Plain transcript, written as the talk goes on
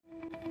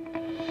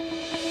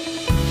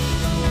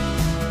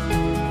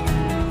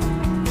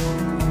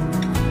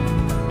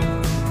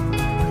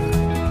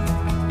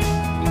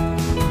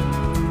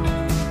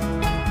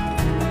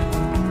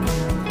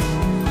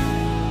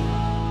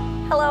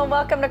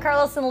Welcome to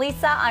Carlos and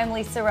Lisa. I'm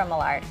Lisa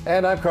Remillard.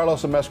 And I'm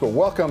Carlos Amezcua.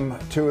 Welcome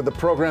to the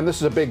program. This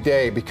is a big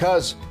day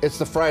because it's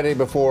the Friday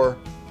before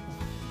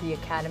the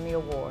Academy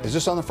Awards. Is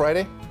this on the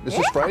Friday? This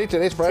is Friday?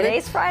 Today's Friday?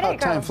 Today's Friday. Oh,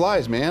 time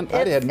flies, man. I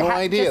had no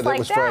idea that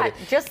was Friday.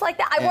 Just like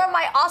that. I wore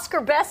my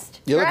Oscar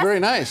best You dress. look very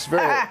nice.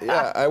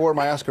 Yeah, I wore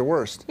my Oscar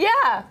worst.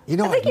 Yeah. You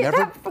know, I've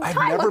never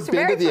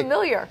been to the.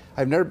 Familiar.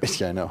 I've never been.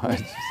 Yeah, I know.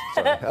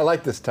 Sorry. I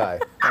like this tie.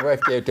 My wife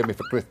gave it to me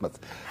for Christmas.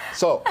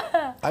 So,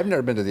 I've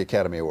never been to the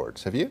Academy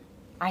Awards. Have you?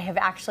 I have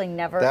actually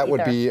never That either.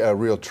 would be a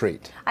real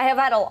treat. I have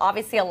had,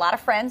 obviously, a lot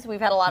of friends.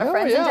 We've had a lot of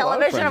friends in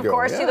television, of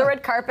course, do the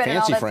red carpet and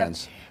all that friends.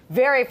 stuff.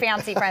 Very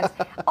fancy friends.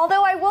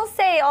 Although I will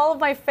say all of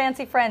my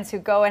fancy friends who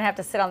go and have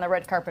to sit on the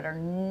red carpet,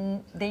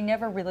 they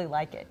never really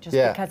like it. Just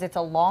because it's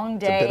a long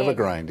day. It's a bit of a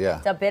grind, yeah.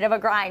 It's a bit of a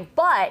grind.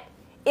 But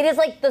it is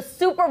like the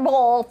Super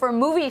Bowl for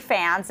movie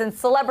fans and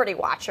celebrity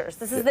watchers.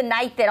 This is the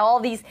night that all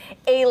these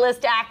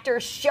A-list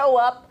actors show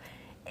up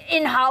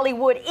in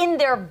Hollywood in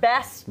their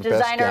best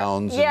designer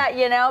gowns.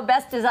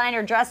 Best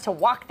designer dress to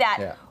walk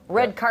that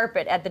red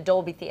carpet at the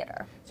Dolby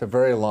Theater. It's a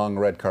very long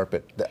red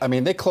carpet. I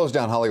mean, they closed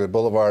down Hollywood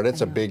Boulevard.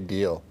 It's a big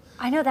deal.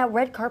 I know that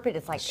red carpet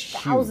is like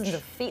thousands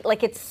of feet.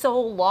 Like it's so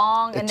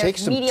long, and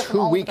there's media from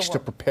all over the world. It takes them 2 weeks to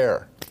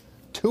prepare.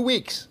 2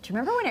 weeks. Do you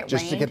remember when it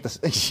just rained? to get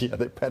this. Yeah,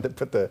 they put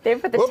the. They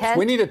put the tent.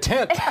 We need a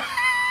tent.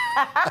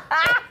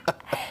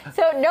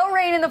 So no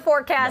rain in the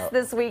forecast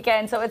this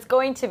weekend. So it's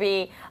going to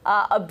be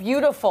a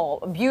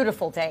beautiful,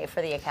 beautiful day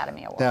for the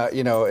Academy Awards. Now,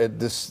 you know,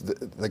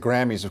 the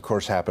Grammys, of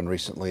course, happened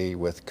recently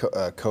with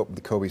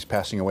Kobe's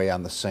passing away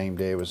on the same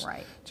day. It was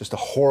just a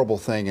horrible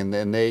thing, and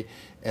then they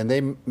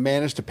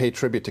managed to pay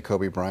tribute to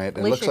Kobe Bryant.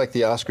 And it looks like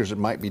the Oscars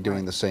might be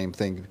doing the same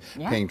thing,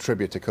 paying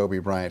tribute to Kobe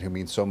Bryant, who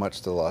means so much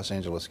to the Los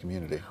Angeles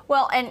community.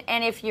 Well,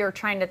 and if you're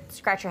trying to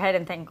scratch your head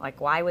and think,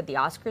 like, why would the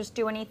Oscars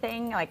do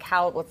anything? Like,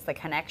 what's the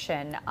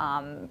connection?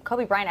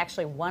 Kobe Bryant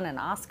actually won an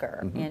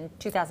Oscar in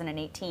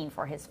 2018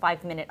 for his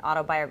 5-minute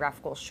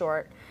autobiographical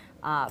short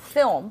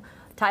film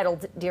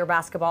titled Dear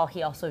Basketball.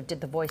 He also did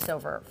the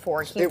voiceover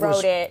for it. He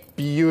wrote it.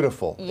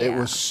 Beautiful. Yeah. It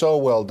was so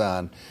well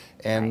done.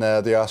 And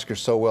the Oscars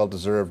so well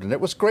deserved, and it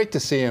was great to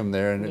see him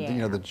there, and you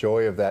know, the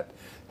joy of that,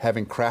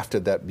 having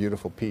crafted that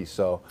beautiful piece.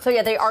 So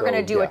yeah, they are going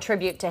to do a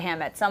tribute to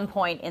him at some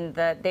point in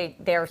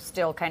they're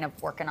still kind of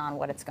working on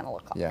what it's going to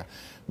look like. Yeah,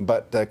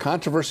 but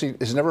controversy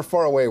is never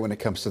far away when it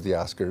comes to the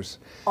Oscars.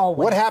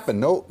 Always. What happened?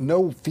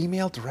 No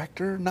female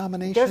director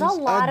nominations. There's a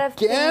lot of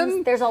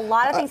things. There's a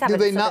lot of things happening.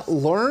 Do they not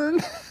learn?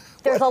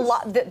 There's a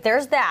lot.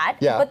 There's that.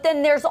 Yeah. But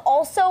then there's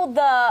also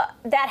that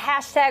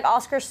hashtag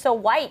Oscars So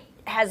White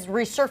has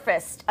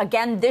resurfaced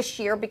again this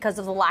year because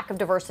of the lack of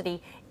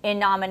diversity in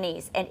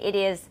nominees, and it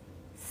is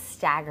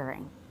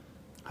staggering.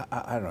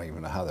 I don't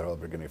even know how they're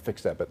ever going to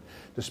fix that, but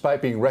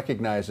despite being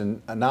recognized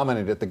and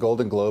nominated at the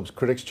Golden Globes,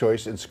 Critics'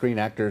 Choice, and Screen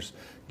Actors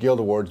Guild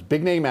Awards,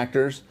 big-name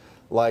actors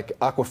like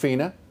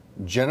Awkwafina,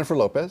 Jennifer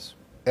Lopez,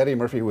 Eddie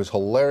Murphy, who was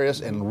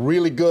hilarious and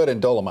really good in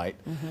Dolomite,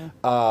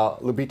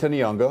 Lupita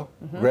Nyong'o,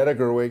 Greta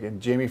Gerwig,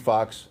 and Jamie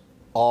Foxx,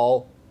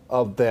 all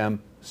of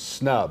them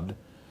snubbed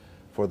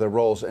for their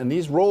roles. And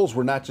these roles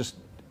were not just,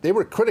 they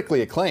were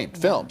critically acclaimed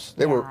films.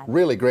 They were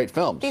really great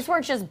films. These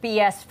weren't just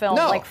BS films,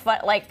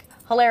 like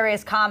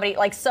hilarious comedy,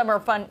 like summer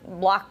fun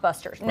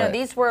blockbusters. No,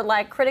 these were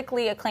like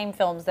critically acclaimed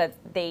films that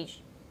they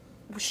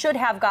should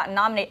have gotten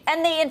nominated.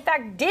 And they, in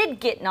fact,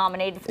 did get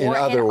nominated for in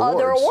other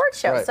award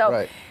shows.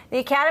 The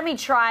Academy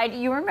tried,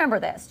 you remember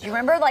this. Do you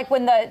remember like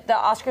when the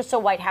Oscars So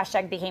White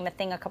hashtag became a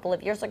thing a couple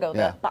of years ago?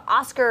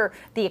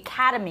 The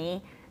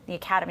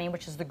Academy,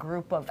 which is the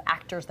group of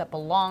actors that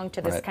belong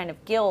to this kind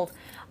of guild,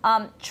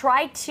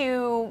 try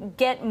to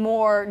get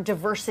more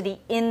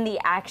diversity in the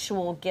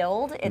actual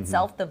guild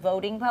itself, the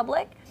voting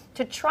public,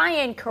 to try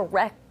and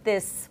correct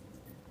this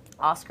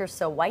Oscars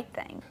So White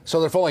thing. So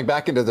they're falling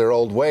back into their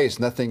old ways.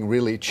 Nothing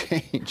really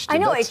changed. I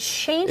know, it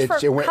changed for a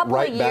couple of years. It went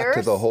right back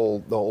to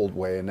the old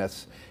way,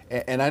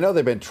 and I know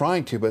they've been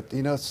trying to, but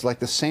you know, it's like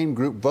the same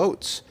group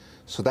votes,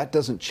 so that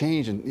doesn't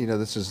change. And you know,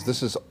 this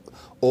is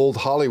old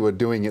Hollywood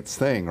doing its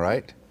thing,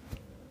 right?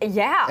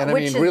 Yeah, and I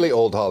mean really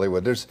old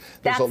Hollywood. There's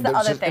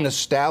an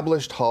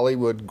established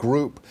Hollywood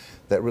group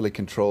that really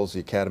controls the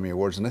Academy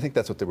Awards, and I think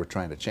that's what they were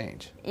trying to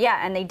change.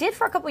 Yeah, and they did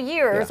for a couple of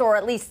years, or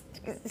at least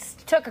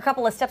took a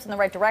couple of steps in the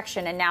right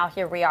direction, and now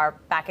here we are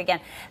back again.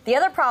 The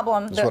other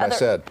problem... That's what I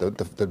said,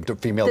 the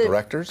female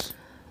directors?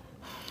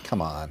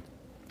 Come on.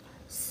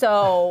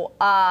 So,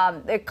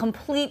 a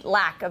complete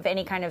lack of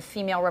any kind of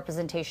female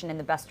representation in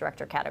the Best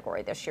Director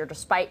category this year,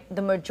 despite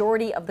the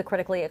majority of the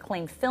critically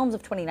acclaimed films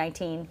of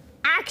 2019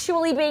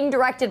 actually being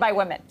directed by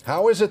women.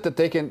 How is it that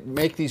they can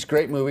make these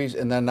great movies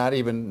and then not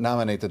even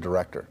nominate the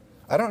director?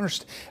 I don't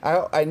understand.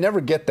 I never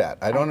get that.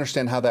 I don't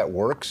understand how that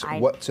works,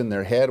 what's in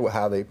their head,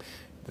 how they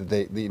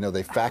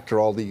they factor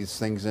all these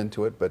things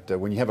into it. But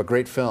when you have a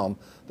great film,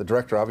 the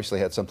director obviously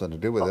had something to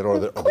do with it, or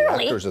the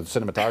actors or the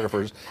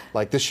cinematographers.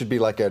 Like this should be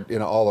like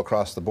all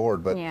across the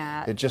board, but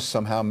it just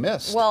somehow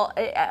missed. Well,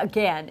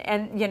 again,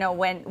 and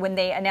when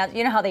they announce,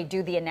 how they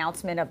do the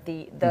announcement of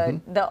the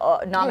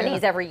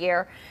nominees every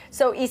year.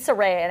 So Issa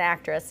Rae, an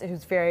actress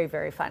who's very,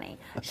 very funny,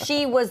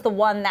 she was the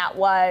one that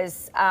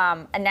was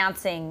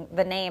announcing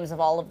the names of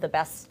all of the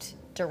best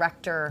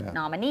director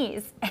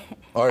nominees.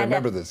 Oh, I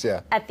remember this,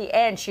 yeah. At the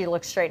end, she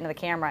looks straight into the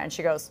camera and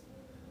she goes,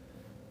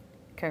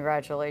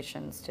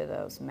 "Congratulations to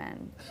those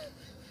men."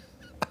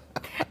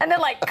 And then,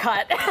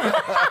 cut.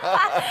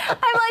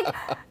 I'm like,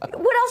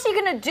 what else are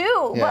you going to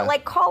do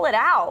but, call it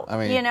out, I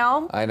mean,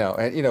 I know.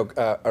 And,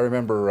 I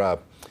remember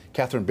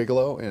Catherine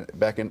Bigelow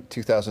back in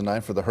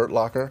 2009 for The Hurt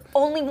Locker.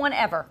 Only one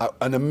ever.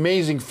 An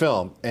amazing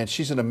film, and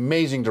she's an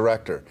amazing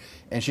director.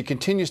 And she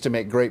continues to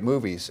make great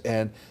movies.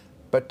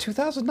 But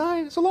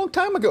 2009 is a long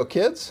time ago,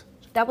 kids.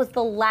 That was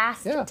the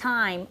last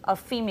time a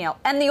female,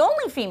 and the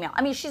only female.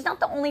 I mean, she's not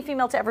the only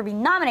female to ever be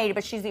nominated,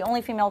 but she's the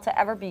only female to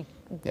ever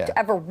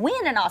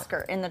win an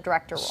Oscar in the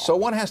director role. So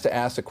one has to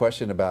ask the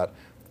question about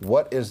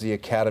what is the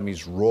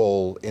Academy's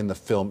role in the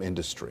film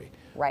industry?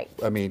 Right.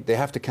 I mean, they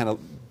have to kind of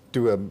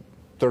do a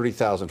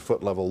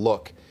 30,000-foot level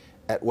look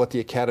at what the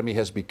Academy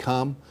has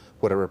become,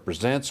 what it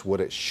represents, what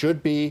it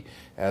should be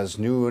as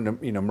new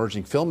and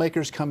emerging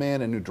filmmakers come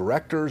in and new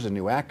directors and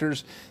new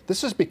actors.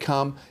 This has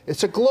become,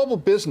 it's a global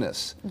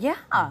business. Yeah.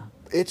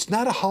 It's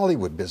not a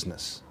Hollywood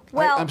business.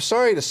 Well, I'm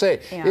sorry to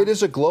say, it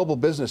is a global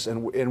business,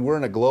 and we're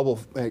in a global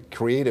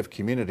creative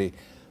community.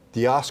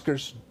 The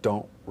Oscars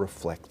don't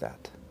reflect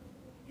that.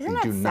 Isn't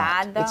that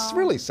sad, though? It's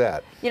really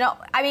sad.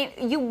 I mean,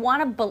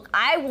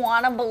 I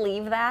want to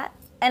believe that,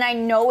 and I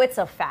know it's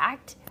a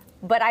fact,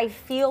 but I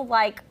feel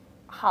like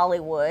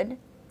Hollywood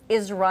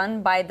is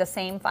run by the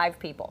same 5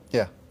 people.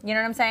 Yeah. You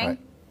know what I'm saying? Right.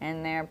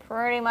 And they're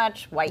pretty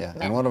much white men.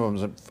 And one of them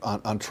is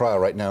on trial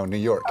right now in New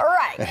York.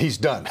 Right. And he's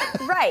done.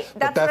 Right.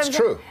 That's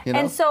true.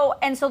 And so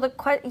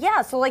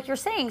so like you're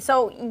saying,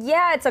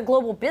 it's a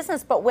global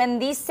business, but when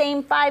these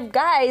same 5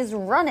 guys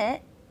run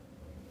it,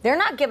 they're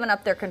not giving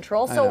up their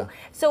control.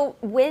 So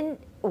when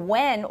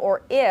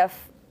or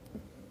if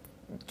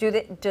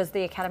does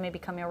the Academy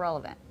become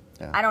irrelevant?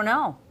 Yeah. I don't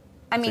know.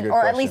 I mean,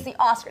 or at least the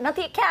Oscar, not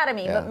the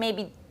Academy, but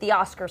maybe the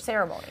Oscar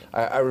ceremony.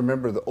 I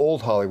remember the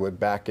old Hollywood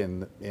back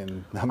in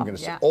I'm going to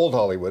say old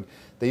Hollywood,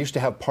 they used to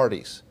have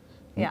parties.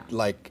 Yeah.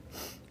 Like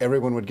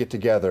everyone would get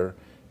together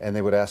and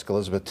they would ask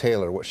Elizabeth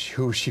Taylor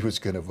who she was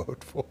going to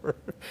vote for.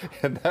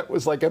 And that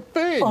was like a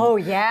thing. Oh,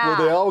 yeah.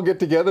 Where they all get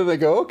together and they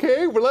go,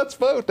 okay, well, let's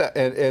vote.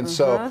 And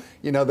so,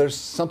 there's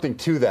something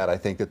to that. I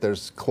think that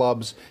there's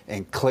clubs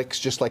and cliques,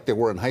 just like there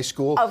were in high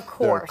school. Of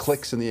course. There are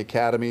cliques in the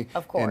Academy.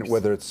 Of course. And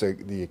whether it's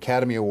the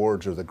Academy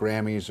Awards or the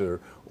Grammys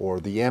or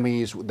the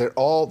Emmys, they're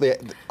all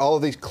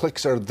of these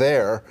cliques are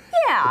there.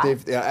 Yeah.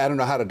 I don't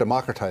know how to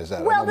democratize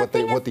that. Well, I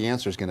don't know what the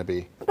answer is going to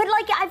be. But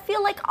I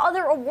feel like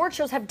other award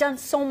shows have done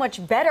so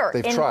much better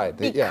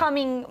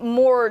becoming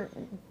more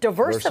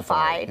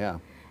diversified. Yeah.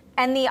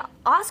 And the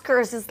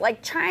Oscars is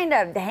trying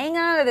to hang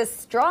on to this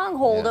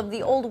stronghold of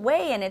the old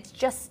way, and it's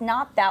just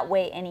not that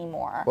way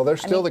anymore. Well, they're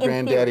still the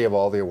granddaddy of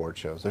all the award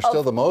shows. They're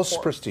still the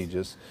most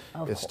prestigious.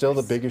 It's still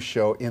the biggest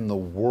show in the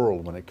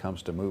world when it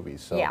comes to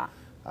movies. So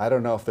I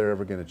don't know if they're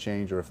ever going to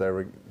change, or if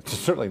they're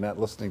certainly not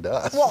listening to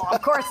us. Well,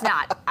 of course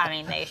not. I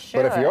mean, they should.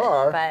 But if you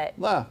are,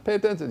 pay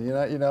attention.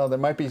 There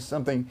might be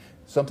something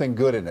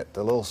good in it.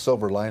 A little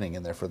silver lining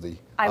in there for the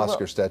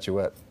Oscar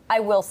statuette. I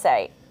will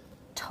say,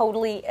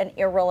 totally an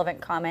irrelevant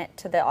comment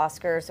to the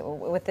Oscars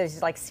with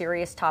these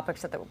serious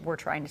topics that we're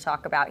trying to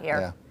talk about here.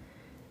 Yeah.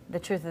 The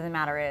truth of the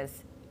matter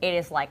is, it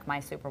is like my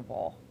Super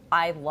Bowl.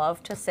 I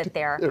love to sit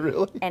there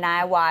and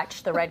I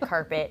watch the red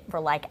carpet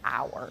for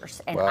hours.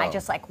 And I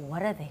just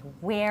what are they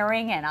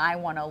wearing? And I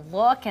want to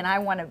look and I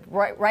want to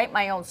write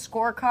my own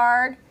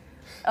scorecard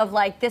of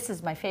this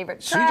is my favorite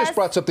dress. So you just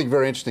brought something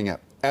very interesting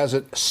up. As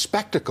a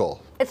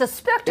spectacle. It's a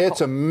spectacle. It's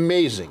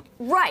amazing.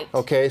 Right.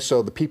 Okay,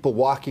 so the people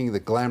walking, the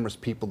glamorous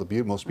people,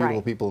 the most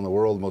beautiful people in the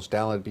world, the most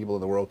talented people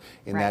in the world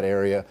in that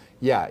area.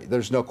 Yeah,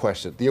 there's no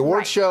question. The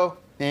award show,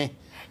 No,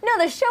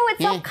 the show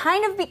itself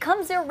kind of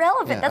becomes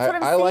irrelevant. That's what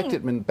I'm saying. I liked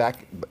it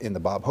back in the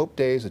Bob Hope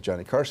days, the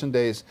Johnny Carson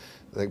days,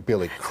 the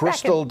Billy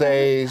Crystal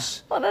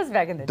days. Well, those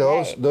back in the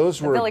day.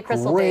 Those were Billy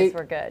Crystal days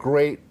were good.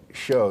 Great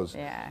shows.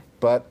 Yeah.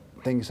 But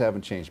things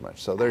haven't changed much.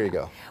 So there you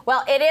go.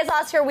 Well, it is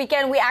Oscar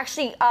weekend. We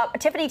actually,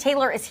 Tiffany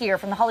Taylor is here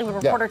from The Hollywood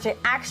Reporter to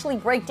actually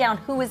break down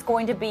who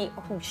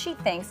she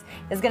thinks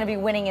is going to be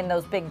winning in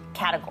those big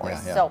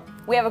categories. So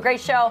we have a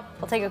great show.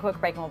 We'll take a quick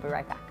break and we'll be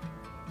right back.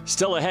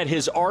 Still ahead,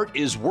 his art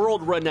is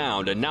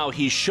world-renowned, and now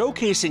he's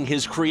showcasing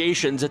his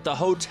creations at the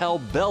Hotel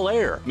Bel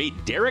Air.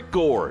 Meet Derek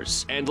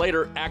Gores. And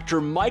later, actor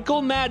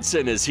Michael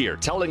Madsen is here,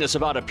 telling us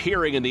about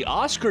appearing in the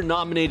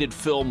Oscar-nominated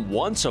film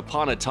Once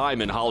Upon a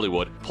Time in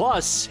Hollywood,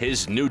 plus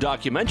his new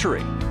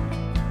documentary.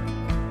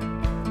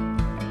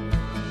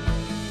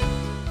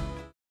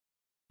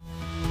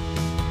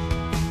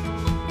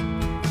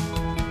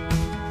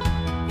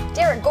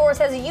 Derek Gores Gores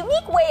has a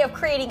unique way of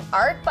creating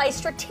art by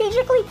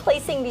strategically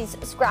placing these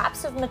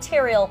scraps of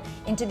material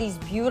into these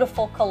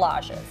beautiful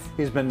collages.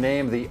 He's been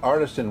named the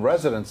artist in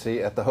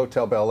residency at the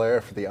Hotel Bel Air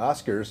for the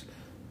Oscars,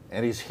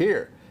 and he's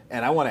here.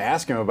 And I want to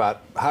ask him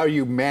about how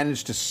you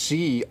managed to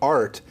see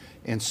art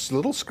in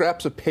little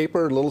scraps of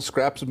paper, little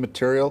scraps of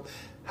material.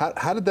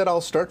 How did that all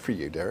start for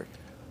you, Derek?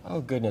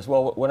 Oh goodness!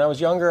 Well, when I was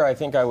younger, I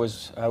think I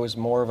was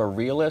more of a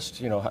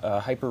realist,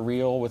 hyper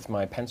real with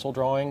my pencil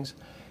drawings,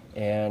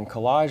 and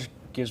collage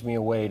gives me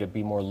a way to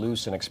be more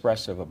loose and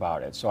expressive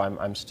about it. So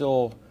I'm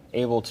still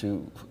able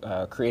to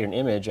create an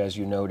image, as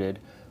you noted,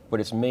 but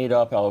it's made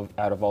up out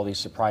of all these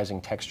surprising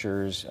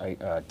textures,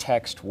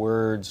 text,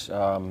 words,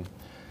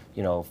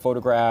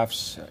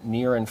 photographs,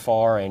 near and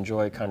far. I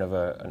enjoy kind of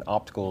an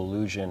optical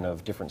illusion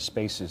of different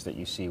spaces that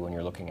you see when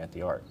you're looking at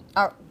the art.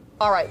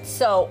 All right,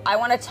 so I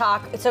want to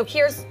talk. So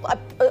here's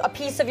a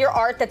piece of your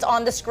art that's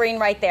on the screen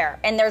right there,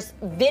 and there's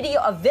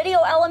a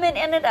video element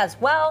in it as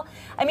well.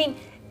 I mean,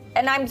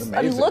 and I'm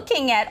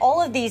looking at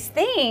all of these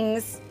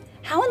things.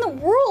 How in the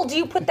world do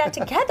you put that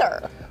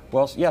together?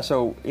 Well, yeah.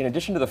 So in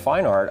addition to the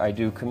fine art, I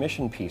do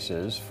commission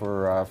pieces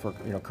for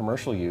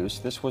commercial use.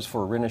 This was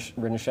for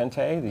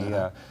Rinascente,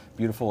 the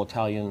beautiful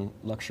Italian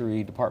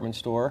luxury department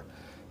store,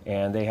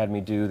 and they had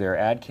me do their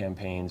ad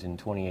campaigns in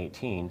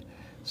 2018.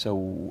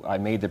 So I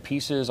made the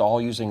pieces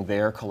all using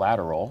their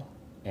collateral,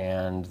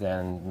 and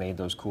then made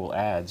those cool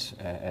ads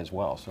as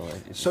well.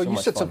 So you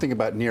said something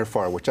about near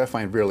far, which I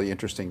find really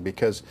interesting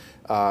because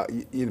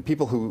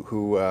people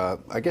who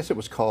I guess it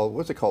was called,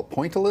 what's it called,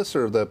 pointillist,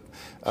 or the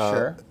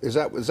sure. Is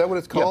that what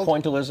it's called? Yeah,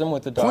 pointillism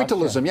with the dots.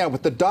 Pointillism, yeah,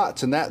 with the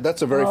dots, and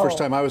that's the very first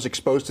time I was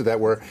exposed to that,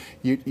 where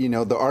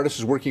the artist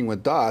is working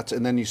with dots,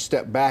 and then you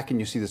step back and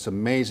you see this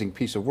amazing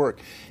piece of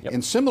work. Yep.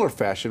 In similar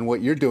fashion,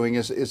 what you're doing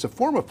is a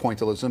form of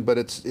pointillism, but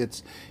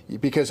it's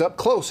because up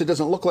close it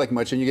doesn't look like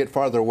much, and you get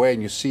farther away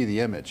and you see the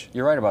image.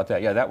 You're right about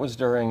that. Yeah, that was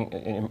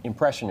during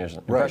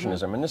Impressionism. Right.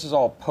 And this is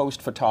all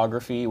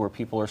post-photography, where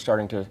people are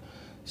starting to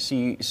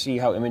see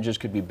how images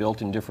could be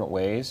built in different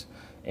ways.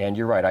 And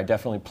you're right, I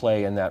definitely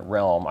play in that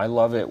realm. I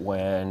love it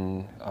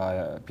when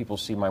people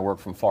see my work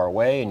from far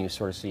away and you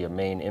sort of see a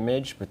main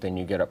image, but then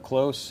you get up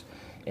close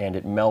and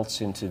it melts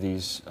into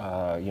these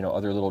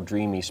other little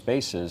dreamy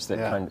spaces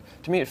that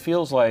to me it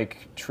feels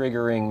like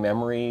triggering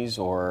memories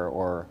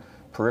or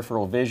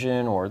peripheral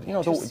vision, or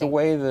the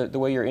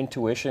way your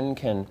intuition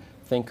can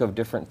think of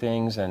different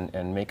things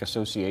and make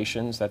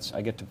associations.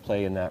 I get to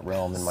play in that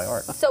realm in my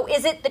art. So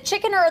is it the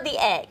chicken or the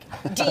egg?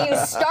 Do you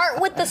start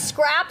with the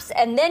scraps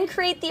and then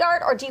create the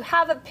art, or do you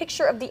have a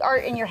picture of the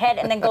art in your head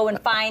and then go and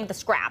find the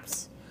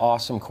scraps?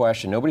 Awesome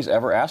question. Nobody's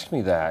ever asked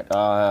me that.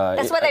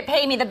 That's why they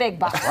pay me the big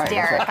bucks, right,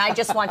 Derek. I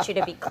just want you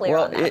to be clear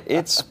on that.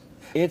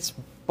 It's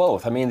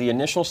both. I mean, the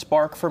initial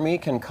spark for me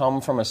can come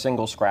from a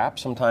single scrap.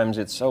 Sometimes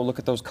it's, look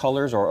at those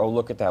colors, or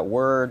look at that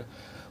word,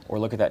 or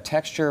look at that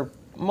texture.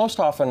 Most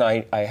often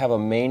I have a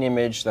main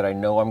image that I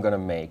know I'm going to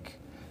make,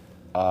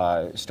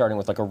 starting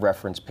with like a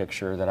reference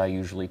picture that I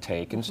usually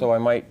take. And so I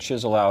might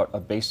chisel out a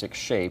basic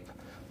shape,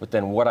 but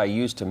then what I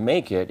use to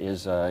make it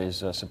is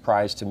a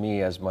surprise to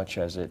me as much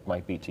as it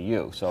might be to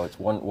you. So it's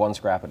one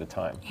scrap at a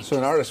time. So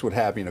an artist would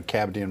have,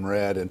 Cadmium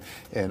red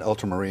and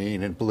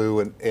ultramarine and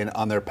blue, and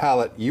on their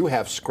palette, you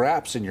have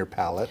scraps in your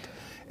palette.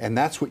 And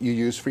that's what you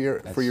use for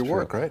your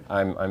work, right?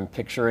 I'm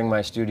picturing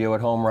my studio at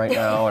home right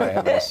now, and I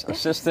have an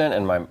assistant,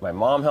 and my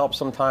mom helps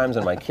sometimes,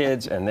 and my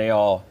kids, and they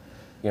all,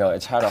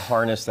 it's how to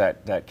harness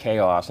that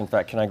chaos. In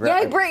fact, can I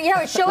grab?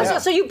 Yeah, show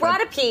us. So you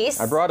brought a piece.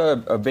 I brought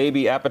a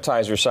baby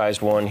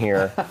appetizer-sized one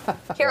here.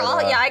 Here,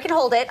 I can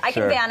hold it. I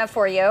can ban it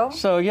for you.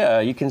 So yeah,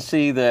 you can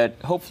see that.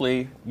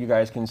 Hopefully, you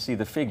guys can see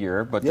the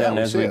figure, but then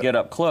as we get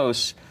up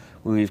close,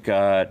 we've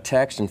got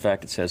text. In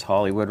fact, it says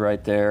Hollywood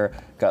right there.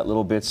 Got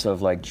little bits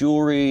of like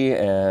jewelry,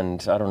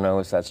 and I don't know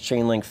if that's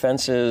chain link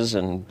fences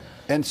and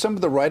some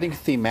of the writing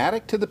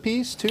thematic to the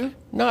piece too.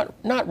 Not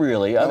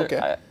really.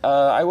 Okay.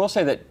 I will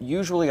say that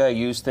usually I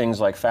use things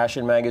like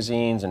fashion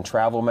magazines and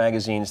travel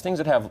magazines, things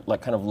that have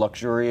like kind of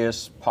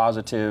luxurious,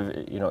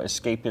 positive,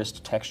 escapist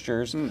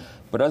textures.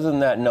 But other than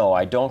that, no,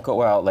 I don't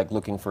go out like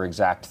looking for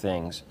exact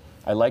things.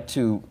 I like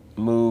to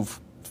move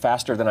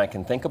faster than I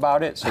can think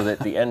about it, so that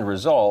the end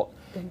result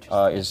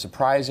is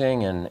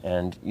surprising, and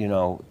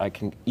I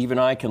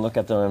can look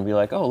at them and be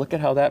like, oh, look at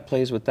how that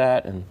plays with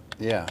that, and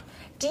yeah.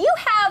 Do you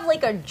have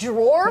like a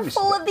drawer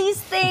full of these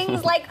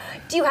things? Like,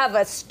 do you have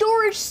a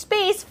storage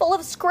space full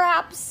of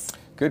scraps?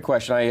 Good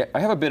question. I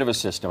have a bit of a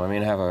system. I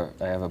mean, I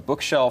have a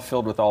bookshelf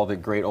filled with all the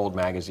great old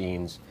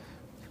magazines,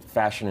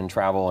 fashion and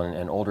travel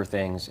and older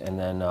things, and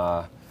then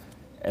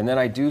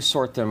I do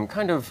sort them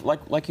kind of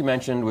like you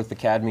mentioned with the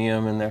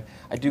cadmium, and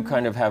I do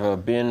kind of have a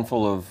bin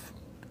full of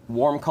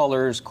warm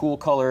colors, cool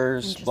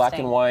colors, black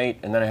and white,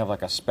 and then I have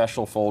like a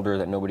special folder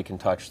that nobody can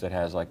touch that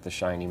has like the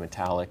shiny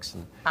metallics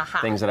and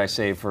things that I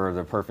save for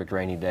the perfect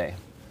rainy day.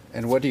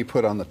 And what do you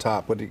put on the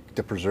top?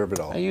 To preserve it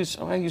all? I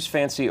use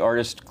fancy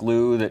artist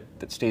glue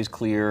that stays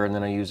clear, and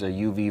then I use a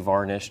UV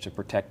varnish to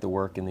protect the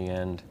work in the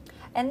end.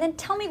 And then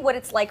tell me what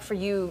it's like for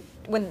you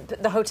when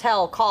the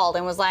hotel called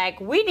and was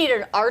like, we need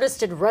an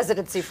artist in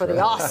residency for the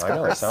Oscars. I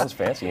know, it sounds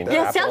fancy.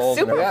 Yeah, it sounds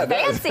super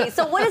fancy.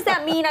 So what does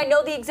that mean? I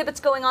know the exhibit's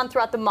going on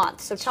throughout the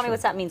month, so tell me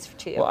what that means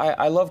to you. Well,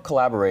 I love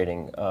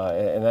collaborating,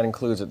 and that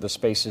includes the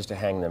spaces to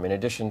hang them. In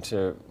addition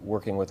to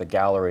working with a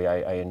gallery,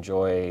 I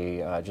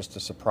enjoy just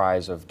the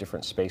surprise of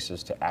different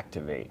spaces to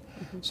activate.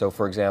 So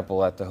for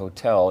example, at the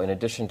hotel, in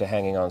addition to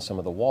hanging on some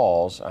of the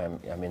walls,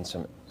 I'm in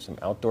some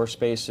outdoor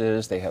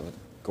spaces. They have a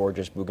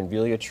gorgeous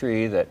bougainvillea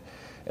tree that,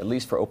 at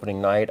least for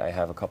opening night, I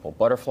have a couple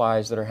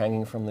butterflies that are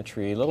hanging from the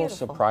tree. Little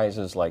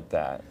surprises like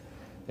that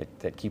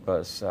keep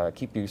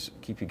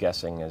you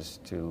guessing as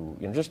to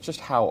just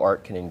how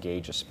art can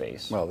engage a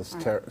space. Well,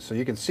 so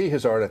you can see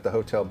his art at the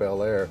Hotel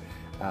Bel Air.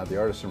 The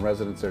artist in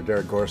residence there,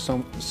 Derek Gore.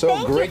 So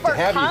great to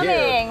have you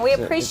here. We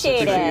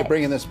appreciate Appreciate you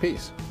bringing this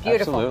piece.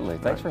 Beautiful. Absolutely.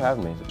 Thanks for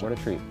having me. What a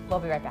treat. We'll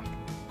be right back.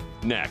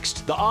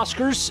 Next, the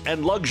Oscars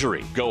and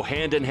luxury go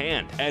hand in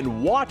hand,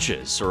 and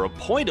watches are a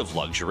point of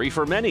luxury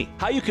for many.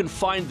 How you can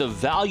find the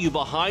value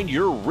behind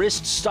your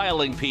wrist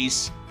styling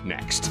piece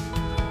next.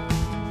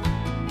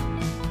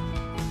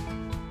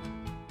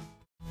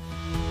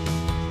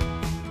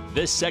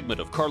 This segment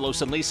of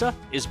Carlos and Lisa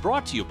is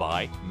brought to you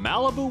by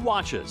Malibu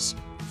Watches.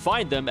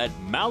 Find them at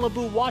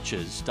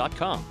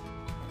MalibuWatches.com.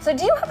 So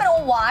do you have an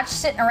old watch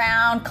sitting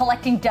around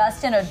collecting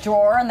dust in a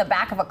drawer in the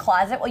back of a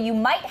closet? Well, you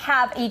might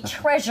have a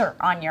treasure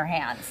on your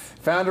hands.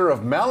 Founder of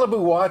Malibu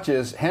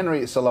Watches,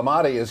 Henry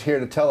Salamati, is here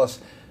to tell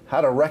us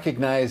how to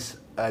recognize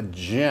a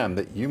gem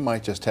that you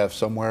might just have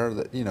somewhere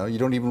that you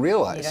don't even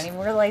realize. You don't even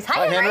realize.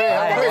 Hi, Henry.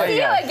 Henry. Good to see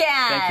you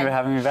again. Thank you for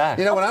having me back.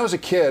 When I was a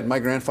kid, my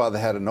grandfather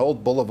had an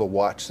old Bulova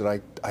watch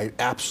that I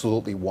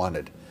absolutely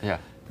wanted. Yeah.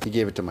 He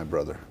gave it to my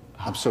brother.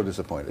 I'm so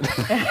disappointed.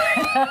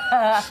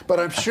 But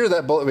I'm sure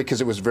that bullet,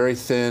 because it was very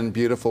thin,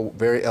 beautiful,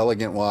 very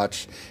elegant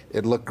watch.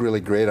 It looked really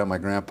great on my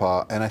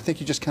grandpa. And I think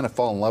you just kind of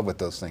fall in love with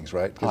those things,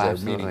 right?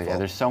 Because they're meaningful. Yeah,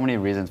 there's so many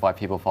reasons why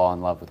people fall in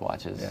love with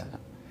watches. Yeah.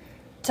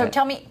 So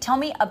tell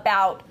me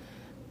about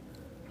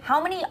how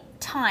many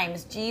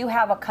times do you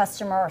have a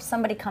customer or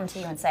somebody come to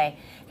you and say,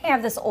 hey, I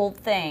have this old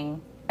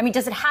thing. I mean,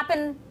 does it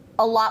happen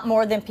a lot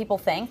more than people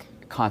think?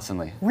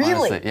 Constantly.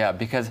 Really? Honestly, yeah,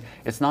 because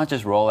it's not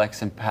just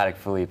Rolex and Patek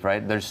Philippe,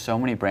 right? There's so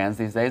many brands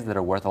these days that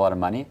are worth a lot of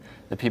money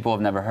that people have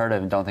never heard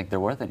of and don't think they're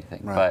worth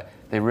anything. Right. But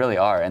they really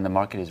are, and the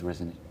market has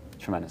risen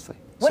tremendously.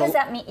 What does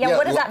that mean? Yeah,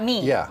 what does that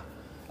mean? Yeah.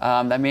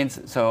 That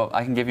means, so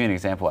I can give you an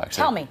example,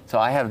 actually. Tell me. So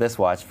I have this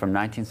watch from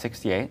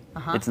 1968.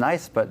 It's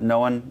nice, but no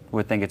one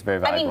would think it's very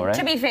valuable, right?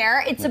 To be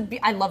fair,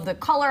 I love the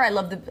color.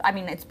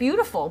 It's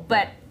beautiful,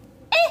 but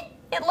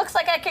it looks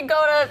like I could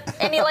go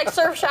to any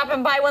surf shop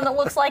and buy one that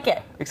looks like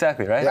it.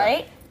 Exactly, right?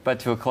 Right? But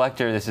to a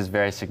collector, this is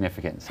very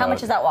significant. So how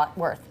much is that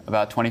worth?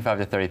 About $25,000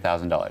 to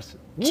 $30,000.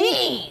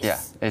 Jeez! Yeah.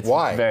 It's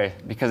Why?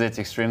 Because it's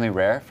extremely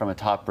rare from a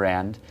top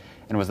brand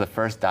and was the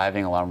first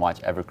diving alarm watch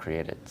ever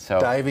created. So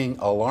Diving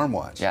alarm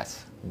watch?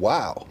 Yes.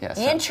 Wow. Yes.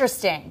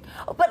 Interesting.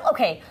 But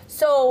okay,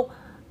 so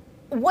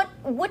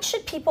what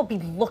should people be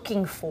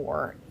looking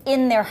for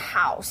in their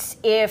house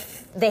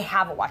if they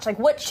have a watch?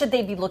 What should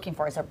they be looking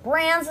for? Is there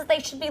brands that they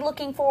should be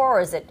looking for,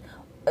 or is it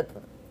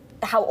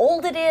how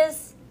old it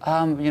is?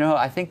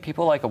 I think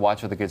people like a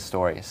watch with a good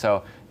story.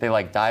 So they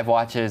like dive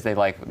watches, they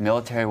like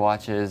military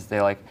watches, they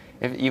like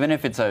even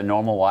if it's a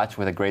normal watch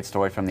with a great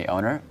story from the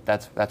owner,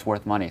 that's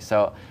worth money.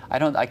 So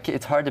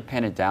it's hard to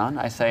pin it down.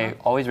 I say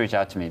always reach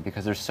out to me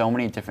because there's so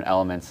many different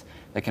elements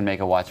that can make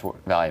a watch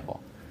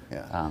valuable.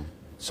 Yeah.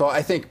 So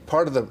I think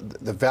part of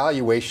the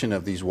valuation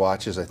of these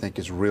watches, I think,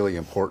 is really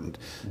important.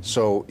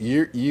 So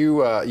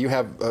you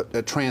have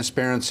a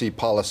transparency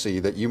policy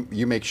that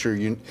you make sure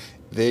you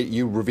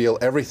reveal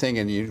everything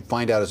and you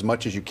find out as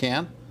much as you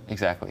can.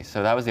 Exactly.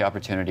 So that was the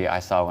opportunity I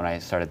saw when I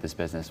started this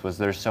business. Was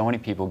there's so many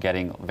people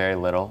getting very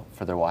little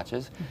for their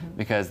watches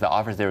because the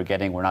offers they were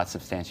getting were not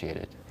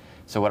substantiated.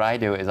 So what I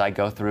do is I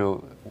go through,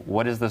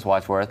 what is this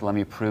watch worth? Let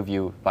me prove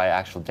you by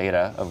actual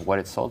data of what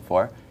it's sold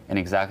for and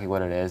exactly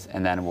what it is,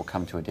 and then we'll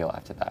come to a deal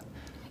after that.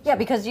 Yeah,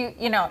 because you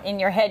in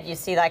your head you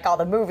see all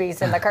the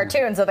movies and the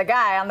cartoons of the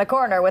guy on the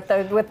corner with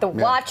the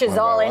watches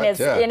all in his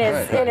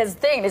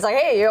thing. He's like,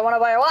 hey, you want to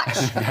buy a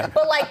watch?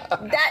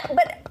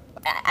 But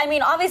I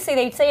mean, obviously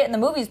they say it in the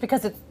movies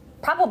because it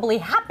probably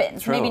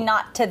happens. True. Maybe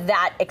not to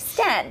that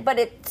extent, but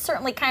it's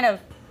certainly kind of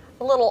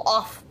a little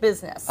off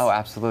business. Oh,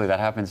 absolutely. That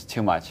happens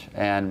too much.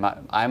 And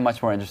I'm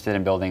much more interested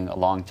in building a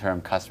long-term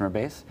customer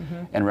base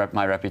and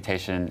my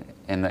reputation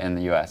in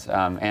the U.S.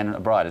 And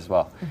abroad as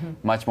well,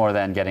 much more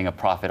than getting a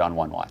profit on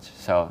one watch.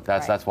 So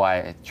that's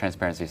why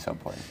transparency is so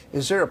important.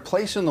 Is there a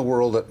place in the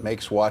world that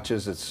makes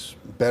watches that's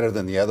better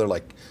than the other?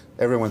 Like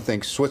everyone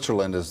thinks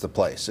Switzerland is the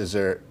place. Is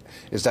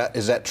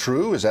that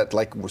true? Is that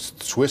like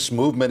Swiss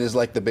movement is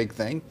like the big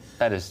thing?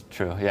 That is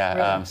true,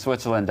 yeah. Really?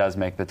 Switzerland does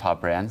make the top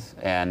brands,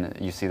 and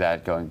you see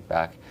that going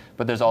back.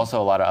 But there's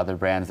also a lot of other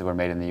brands that were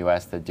made in the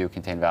U.S. that do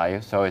contain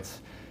value. So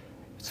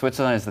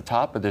Switzerland is the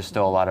top, but there's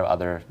still a lot of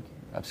other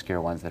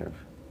obscure ones that are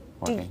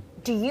working.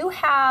 do you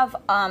have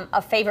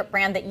a favorite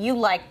brand that you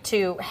like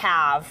to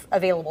have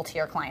available to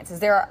your clients? Is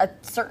there a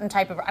certain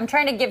type of? I'm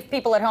trying to give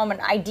people at home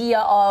an idea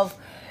of,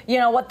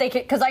 what they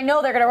could, because I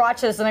know they're going to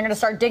watch this and they're going to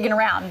start digging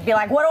around and be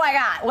like, what do I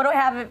got? What do I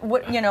have?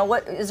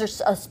 What is there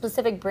a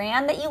specific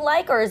brand that you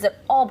like, or is it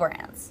all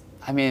brands?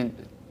 I mean,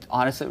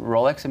 honestly,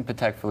 Rolex and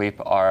Patek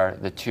Philippe are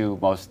the two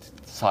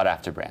most sought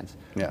after brands.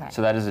 Yeah. Okay.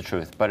 So that is the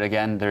truth. But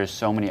again, there's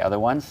so many other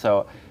ones.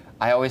 So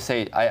I always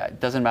say, it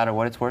doesn't matter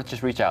what it's worth,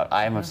 just reach out.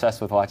 I am obsessed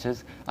with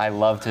watches. I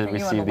love to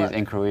receive these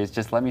inquiries.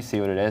 Just let me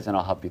see what it is and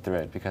I'll help you through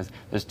it, because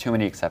there's too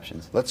many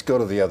exceptions. Let's go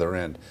to the other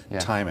end. Yeah.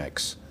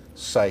 Timex,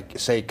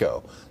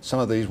 Seiko, some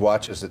of these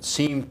watches that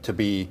seem to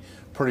be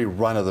pretty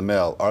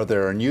run-of-the-mill. Are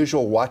there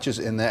unusual watches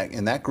in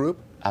that group?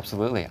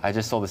 Absolutely. I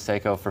just sold a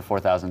Seiko for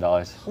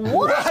 $4,000.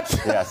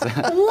 What? Yes.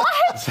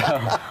 What?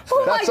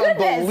 Oh my That's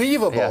goodness.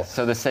 unbelievable. Yeah,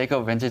 so the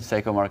vintage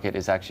Seiko market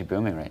is actually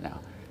booming right now.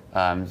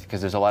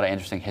 Because there's a lot of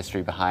interesting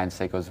history behind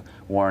Seiko's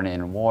worn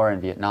in war in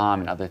Vietnam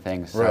and other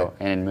things, so, Right.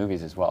 and in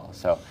movies as well.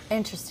 So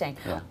Interesting.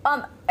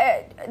 Yeah.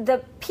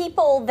 The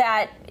people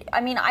that,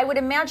 I would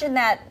imagine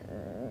that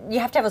you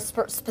have to have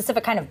a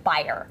specific kind of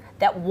buyer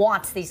that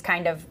wants these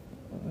kind of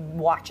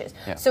watches.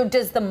 Yeah. So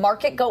does the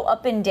market go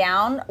up and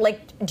down?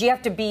 Like, do you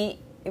have to be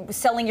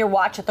selling your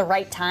watch at the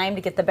right time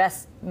to get the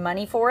best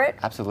money for it?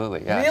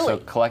 absolutely, yeah. Really? So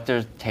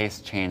collectors' tastes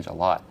change a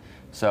lot.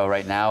 So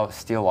right now,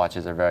 steel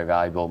watches are very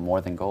valuable,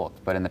 more than gold.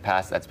 But in the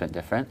past, that's been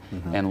different.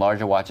 And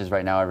larger watches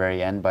right now are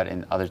very in, but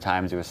in other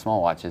times it was small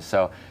watches.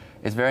 So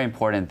it's very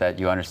important that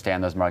you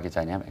understand those market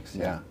dynamics.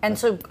 Yeah. And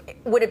so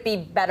would it be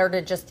better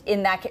to just,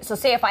 in that case, so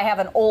say if I have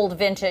an old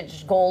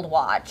vintage gold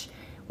watch,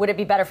 would it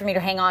be better for me to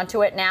hang on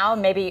to it now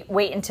and maybe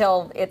wait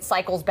until it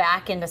cycles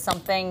back into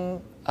something?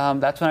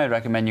 That's when I'd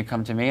recommend you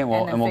come to me and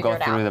we'll go figure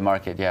it through out. the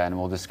market, and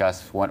we'll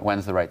discuss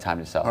when's the right time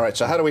to sell. All right,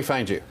 so how do we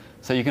find you?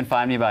 So you can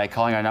find me by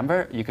calling our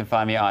number. You can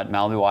find me at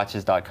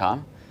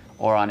MalibuWatches.com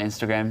or on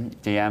Instagram,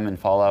 DM and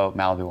follow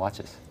Malibu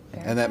Watches.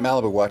 And that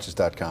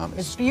MalibuWatches.com is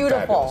It's beautiful.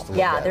 fabulous to look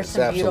Yeah, at. there's It's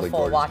some absolutely beautiful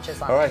gorgeous.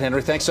 watches on All right, there.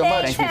 Henry, thanks so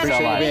Thanks, much. Henry.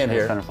 Appreciate you being It's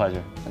here. been a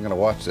pleasure. I'm going to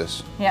watch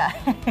this. Yeah.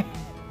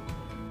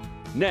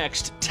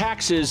 Next,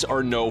 taxes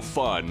are no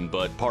fun,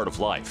 but part of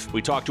life.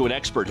 We talk to an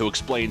expert who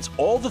explains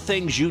all the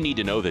things you need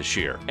to know this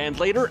year. And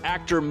later,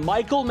 actor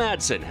Michael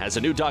Madsen has a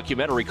new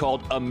documentary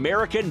called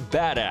American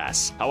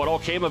Badass, how it all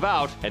came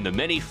about, and the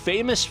many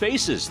famous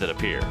faces that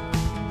appear.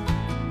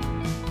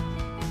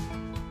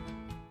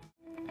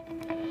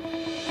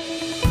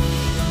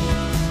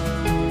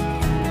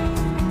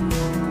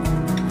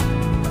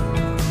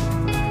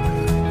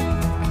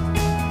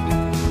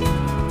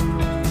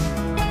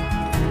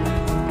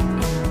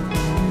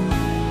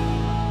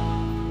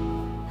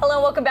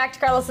 Welcome back to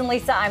Carlos and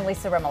Lisa. I'm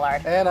Lisa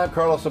Remillard. And I'm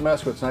Carlos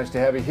Amesco. It's nice to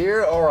have you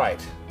here. All right.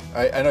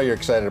 I know you're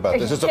excited about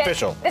this. It's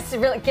official. This is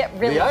really The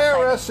exciting.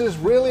 IRS is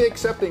really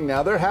accepting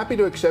now. They're happy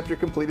to accept your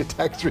completed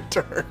tax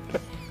return.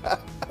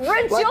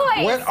 Rejoice!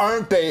 Like, when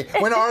aren't they?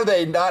 When are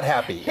they not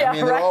happy? Yeah, I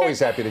mean, they're right? always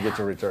happy to get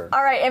your return.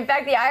 All right. In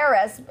fact, the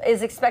IRS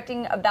is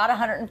expecting about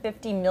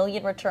 150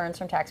 million returns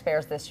from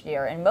taxpayers this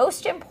year. And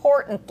most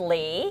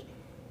importantly,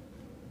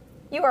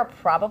 you are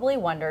probably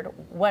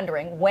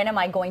wondering, when am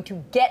I going to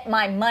get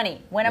my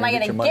money? When am I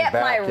going to get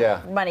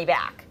my money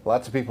back?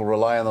 Lots of people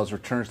rely on those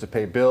returns to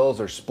pay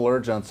bills or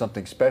splurge on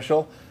something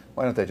special.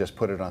 Why don't they just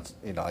put it on,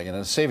 in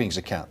a savings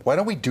account? Why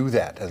don't we do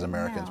that as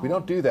Americans? No. We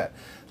don't do that.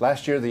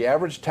 Last year, the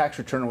average tax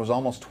return was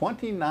almost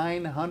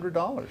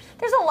 $2,900.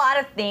 There's a lot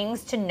of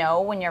things to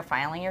know when you're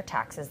filing your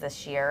taxes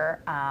this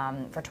year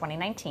for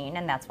 2019,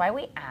 and that's why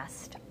we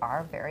asked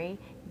our very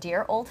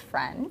dear old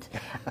friend.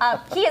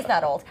 He is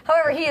not old.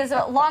 However, he is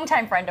a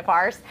longtime friend of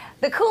ours.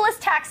 The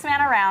coolest tax man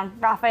around,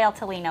 Rafael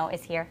Tolino,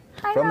 is here.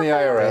 Hi, From the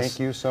Rafael. IRS. Thank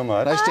you so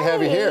much. Nice to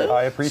have you here.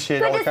 I appreciate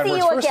Good all the to kind see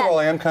words. you First of all,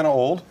 I again. am kind of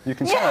old. You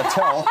can kind of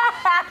tell.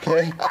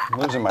 Okay, I'm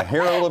losing my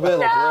hair a little bit, a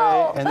little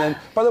No. gray. And then,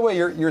 by the way,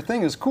 your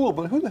thing is cool,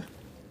 but who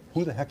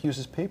the heck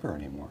uses paper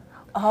anymore?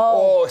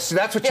 Oh, so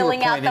that's what you were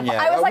Filling out pointing the-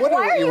 at. I was like, wonder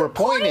why what are you were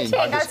pointing.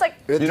 pointing? I was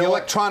like- The You know what?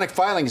 electronic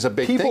filing is a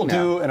big People thing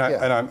now. do, and,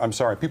 Yeah. I'm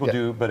sorry, people Yeah.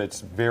 do, but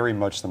it's very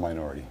much the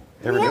minority.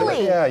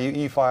 Really? Yeah, you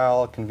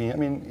e-file, convenient.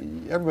 I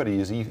mean, everybody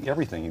is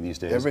everything these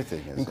days. Everything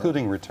is,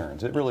 including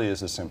returns. It really is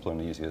the simple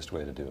and easiest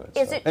way to do it.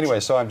 Is So. it Anyway,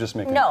 so I'm just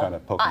making kind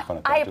of poking fun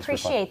at that. I just for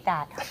fun. appreciate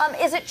that.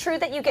 Is it true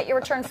that you get your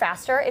return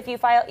faster if you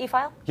file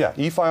e-file? Yeah,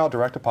 e-file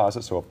direct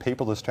deposit, so a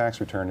paperless tax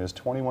return is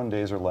 21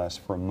 days or less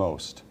for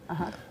most.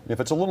 If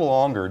it's a little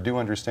longer, do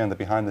understand that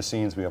behind the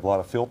scenes we have a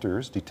lot of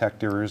filters,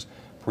 detectors,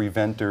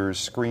 preventers,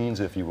 screens,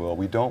 if you will.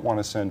 We don't want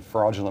to send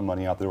fraudulent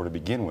money out the door to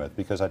begin with,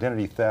 because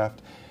identity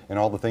theft and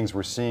all the things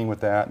we're seeing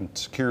with that, and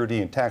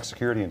security and tax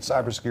security and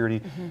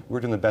cybersecurity, we're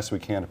doing the best we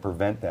can to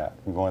prevent that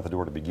from going out the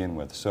door to begin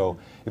with. So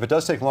if it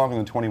does take longer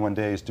than 21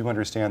 days, do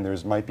understand there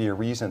might be a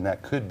reason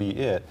that could be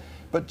it.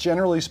 But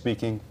generally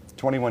speaking,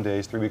 21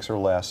 days, 3 weeks or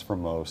less for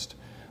most,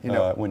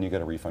 when you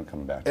get a refund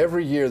coming back.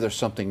 Every year there's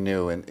something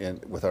new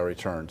with our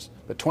returns.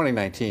 But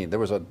 2019, there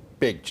was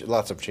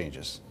lots of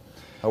changes.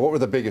 What were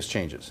the biggest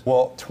changes?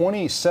 Well,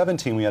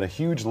 2017, we had a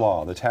huge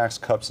law, the Tax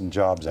Cuts and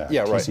Jobs Act,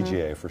 yeah, right.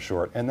 TCJA for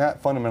short, and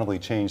that fundamentally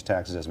changed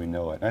taxes as we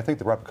know it. And I think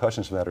the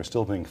repercussions for that are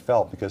still being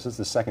felt because it's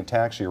the second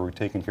tax year we're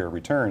taking care of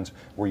returns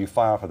where you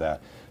file for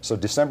that. So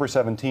December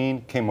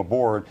 17 came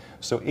aboard,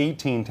 so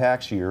 18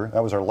 tax year,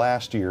 that was our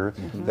last year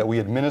that we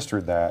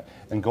administered that,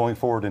 and going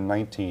forward in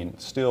 19,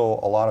 still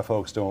a lot of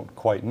folks don't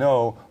quite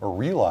know or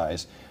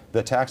realize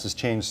that taxes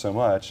changed so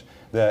much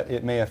that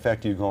it may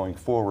affect you going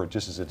forward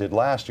just as it did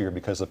last year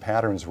because the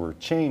patterns were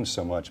changed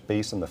so much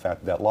based on the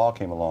fact that that law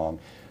came along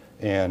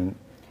and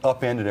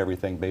upended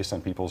everything based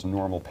on people's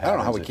normal patterns. I don't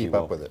know how we keep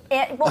up with it.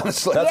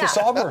 That's the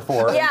software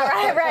for it.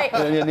 Yeah, right.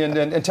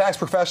 And tax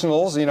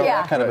professionals, you know,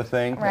 that kind of a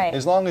thing. Right.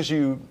 As long as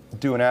you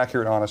do an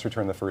accurate, honest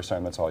return the first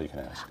time, that's all you can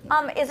ask.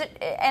 Is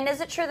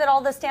it true that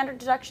all the standard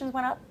deductions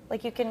went up?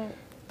 Like you can.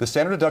 The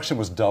standard deduction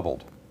was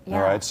doubled. Yeah.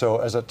 All right. So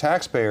as a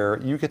taxpayer,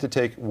 you get to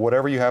take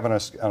whatever you have on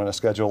a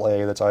Schedule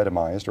A that's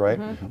itemized, right?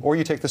 Or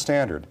you take the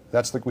standard.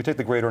 We take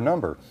the greater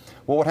number.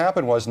 Well, what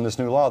happened was in this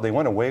new law, they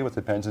went away with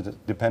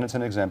dependents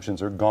and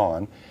exemptions are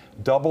gone,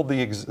 doubled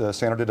the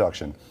standard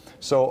deduction.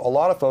 So a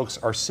lot of folks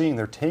are seeing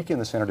they're taking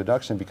the standard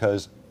deduction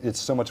because it's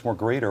so much more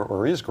greater,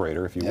 or is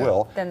greater, if you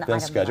will, than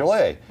Schedule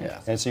A. Yeah.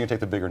 And so you can take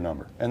the bigger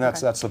number. And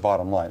that's the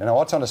bottom line. And now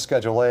what's on a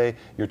Schedule A?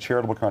 Your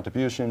charitable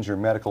contributions, your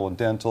medical and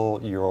dental,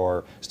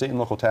 your state and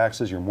local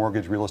taxes, your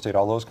mortgage, real estate,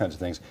 all those kinds of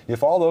things.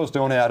 If all those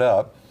don't add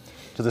up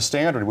to the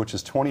standard, which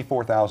is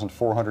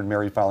 $24,400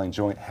 married filing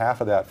joint,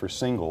 half of that for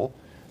single,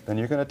 then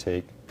you're going to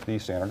take the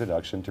standard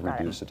deduction to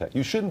reduce the tax.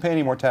 You shouldn't pay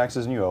any more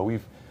taxes than you owe.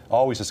 We've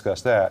always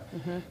discussed that.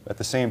 At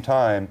the same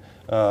time,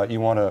 you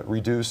want to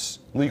reduce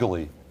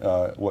legally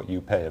what you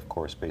pay, of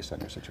course, based on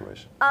your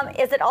situation.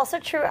 Is it also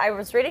true, I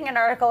was reading an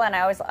article and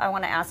I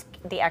want to ask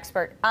the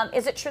expert,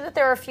 is it true that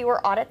there are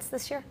fewer audits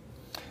this year?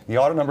 The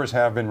audit numbers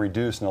have been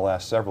reduced in the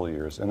last several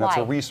years, and that's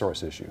a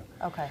resource issue.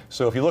 Okay.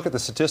 So if you look at the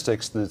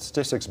statistics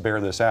bear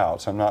this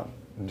out. So I'm not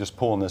just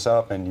pulling this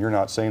up, and you're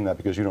not saying that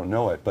because you don't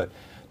know it, but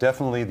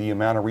definitely the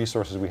amount of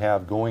resources we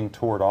have going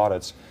toward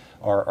audits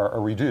are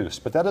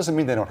reduced. But that doesn't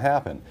mean they don't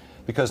happen,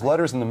 because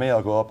letters in the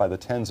mail go up by the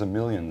tens of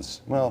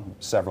millions, well,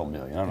 several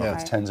million. I don't know if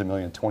it's tens of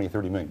millions, 20,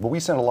 30 million. But we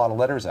send a lot of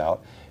letters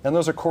out, and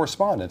those are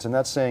correspondence, and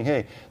that's saying,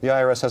 hey, the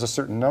IRS has a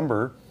certain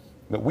number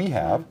that we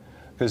have,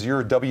 because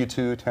you're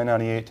W-2,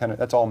 1098,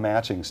 that's all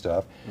matching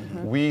stuff.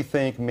 We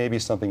think maybe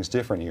something's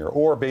different here,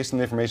 or based on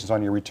the information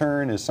on your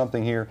return, is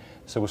something here,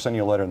 so we'll send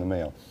you a letter in the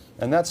mail.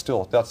 And that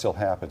still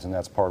happens, and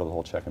that's part of the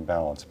whole check and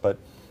balance. But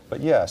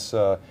yes,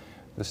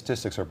 the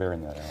statistics are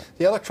bearing that out.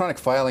 The electronic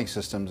filing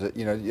systems,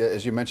 you know,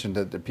 as you mentioned,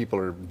 that people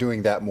are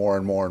doing that more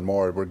and more and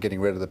more. We're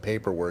getting rid of the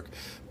paperwork,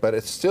 but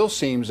it still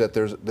seems that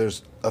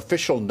there's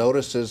official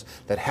notices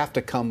that have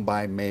to come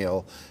by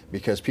mail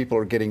because people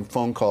are getting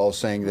phone calls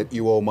saying that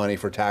you owe money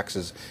for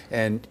taxes,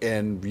 and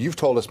you've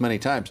told us many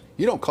times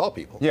you don't call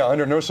people. Yeah,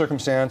 under no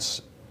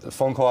circumstance. A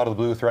phone call out of the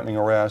blue, threatening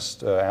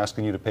arrest,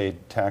 asking you to pay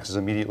taxes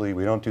immediately.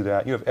 We don't do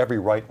that. You have every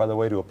right, by the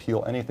way, to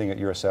appeal anything that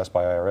you're assessed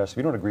by IRS. If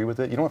you don't agree with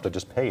it, you don't have to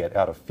just pay it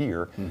out of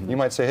fear. You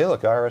might say, hey,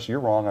 look, IRS,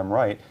 you're wrong, I'm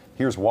right.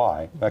 Here's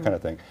why, that kind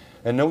of thing.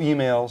 And no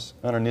emails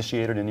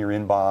uninitiated in your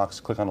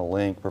inbox. Click on a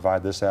link,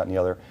 provide this, that, and the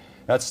other.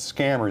 That's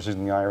scammers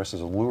using the IRS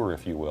as a lure,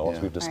 if you will, as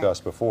we've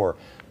discussed before.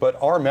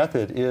 But our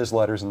method is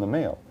letters in the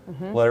mail.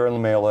 Letter in the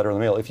mail, letter in the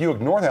mail. If you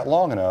ignore that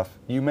long enough,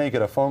 you may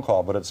get a phone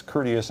call, but it's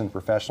courteous and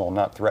professional,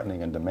 not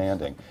threatening and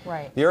demanding.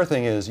 Right. The other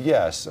thing is,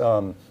 yes,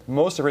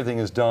 most everything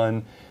is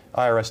done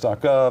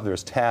IRS.gov.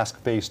 There's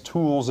task-based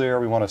tools there.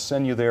 We want to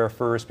send you there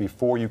first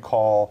before you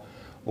call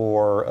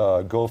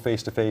or go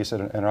face-to-face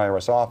at an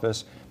IRS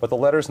office. But the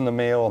letters in the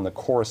mail and the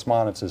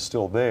correspondence is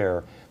still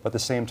there. But at the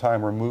same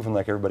time, we're moving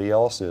like everybody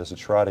else is to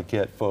try to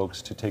get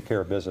folks to take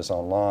care of business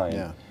online.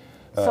 Yeah.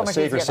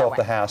 Save yourself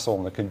the hassle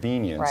and the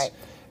convenience. Right.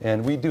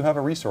 And we do have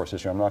a resource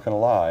issue, I'm not going to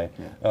lie,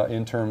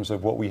 in terms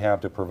of what we have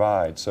to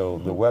provide. So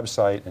the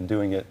website and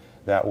doing it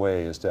that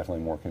way is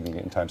definitely more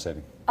convenient and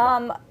time-saving.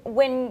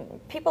 When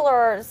people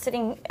are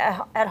sitting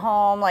at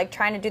home, like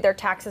trying to do their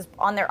taxes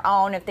on their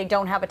own, if they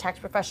don't have a tax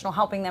professional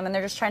helping them and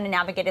they're just trying to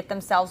navigate it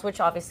themselves,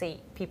 which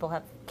obviously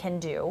people can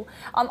do,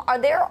 are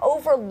there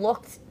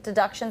overlooked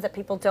deductions that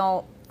people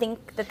don't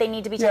think that they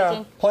need to be taking?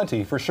 Yeah,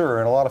 plenty, for sure,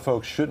 and a lot of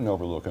folks shouldn't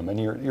overlook them. And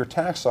your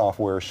tax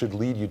software should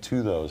lead you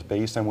to those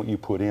based on what you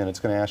put in. It's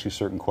going to ask you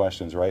certain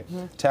questions, right?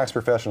 Tax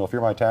professional, if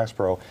you're my tax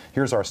pro,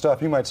 here's our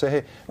stuff. You might say,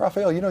 hey,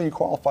 Raphael, you know you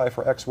qualify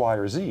for X, Y,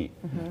 or Z.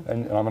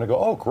 And I'm going to go,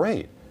 oh,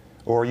 great.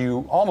 Or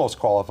you almost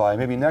qualify.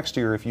 Maybe next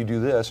year, if you do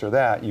this or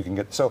that, you can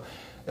get. So,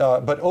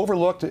 but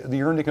overlooked,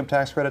 the earned income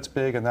tax credit's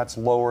big, and that's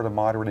lower to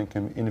moderate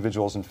income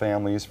individuals and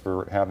families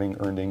for having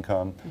earned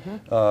income.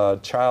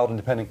 Child and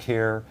dependent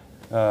care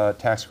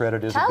tax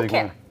credit is a big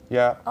one.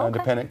 Yeah,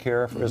 dependent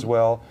care as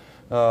well.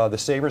 The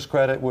Savers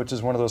credit, which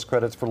is one of those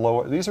credits for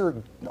lower. These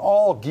are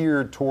all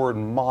geared toward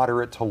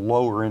moderate to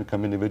lower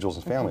income individuals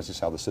and families. This is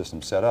how the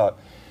system's set up.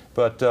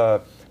 But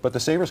But the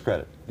saver's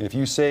credit, if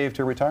you saved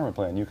your retirement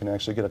plan, you can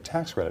actually get a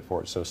tax credit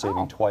for it, so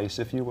saving twice,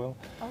 if you will.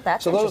 Oh,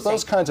 that's so interesting.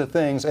 those kinds of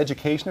things.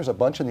 Education, there's a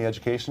bunch in the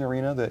education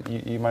arena that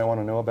you might want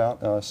to know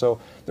about. So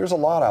there's a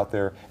lot out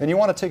there, and you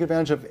want to take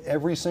advantage of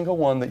every single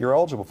one that you're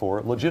eligible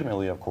for,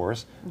 legitimately, of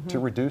course, to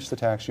reduce the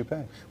tax you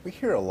pay. We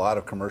hear a lot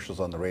of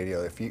commercials on the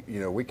radio. If you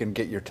know, we can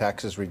get your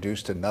taxes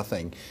reduced to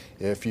nothing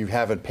if you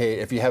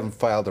haven't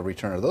filed a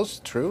return. Are those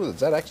true? Does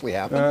that actually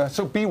happen?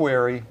 So be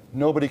wary.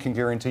 Nobody can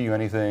guarantee you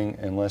anything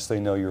unless they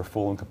know your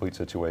full and complete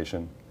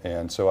situation.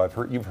 And so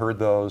you've heard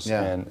those,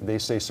 and they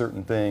say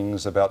certain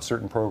things about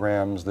certain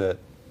programs that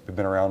have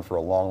been around for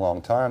a long,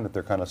 long time that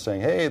they're kind of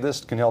saying, hey,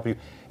 this can help you.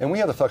 And we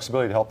have the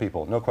flexibility to help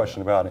people, no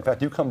question about it. In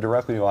fact, you come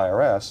directly to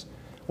IRS,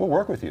 we'll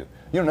work with you.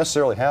 You don't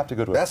necessarily have to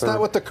go to a That's not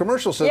what the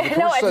commercial says. The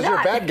commercial says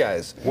you're bad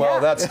guys.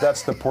 Well,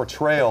 that's the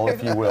portrayal,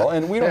 if you will.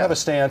 And we don't have a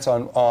stance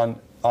on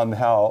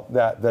how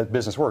that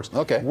business works.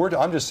 Okay.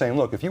 I'm just saying,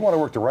 look, if you want to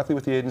work directly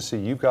with the agency,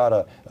 you've got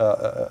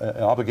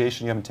an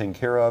obligation you haven't taken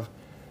care of,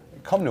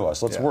 come to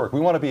us. Let's work. We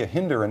want to be a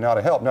hinder and not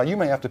a help. Now, you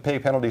may have to pay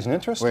penalties and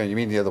interest. Wait, you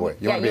mean the other way?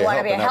 You want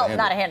to be a help,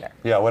 not a hinder.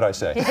 Yeah, what'd I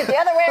say? The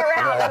other way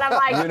around, and I'm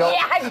like,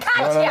 I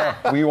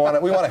got no. We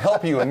want to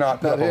help you and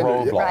not put up a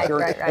roadblock.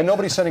 Right. And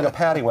nobody's sending a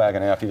paddy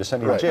wagon after you to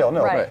send you to jail.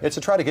 No, Right. it's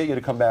to try to get you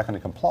to come back into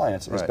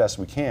compliance as best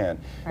we can.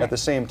 Right. At the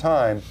same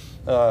time,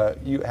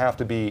 you have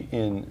to be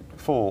in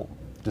full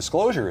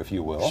disclosure, if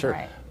you will. Sure.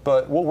 Right.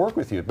 But we'll work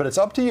with you. But it's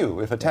up to you.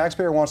 If a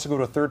taxpayer wants to go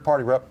to a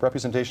third-party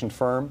representation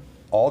firm,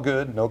 all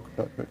good.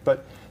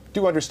 But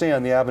do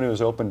understand the avenue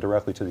is open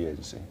directly to the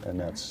agency, and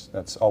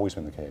that's always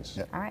been the case.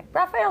 Yeah. All right,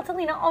 Raphael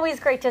Tolino, always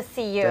great to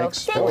see you.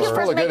 Thanks. Thank It was you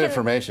for full of good making,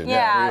 information.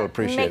 Yeah, we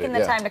appreciate making it.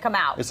 the time to come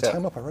out. Is the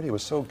time up already? It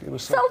was so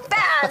so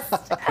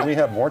fast. Can we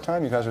have more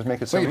time? You guys just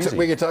make it so easy.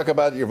 We can talk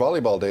about your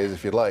volleyball days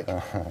if you'd like. They're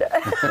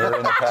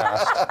in the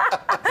past.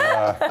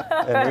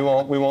 And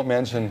we won't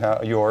mention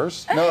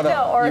yours.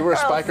 No, or you were a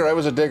Carlos. spiker, I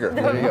was a digger.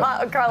 There you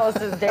go.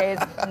 Carlos's days.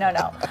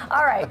 No.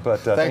 All right. But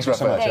thanks so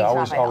Raphael. much. Thanks,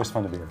 Always Raphael.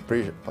 fun to be here.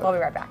 Appreciate it. We'll be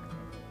right back.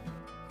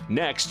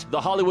 Next, The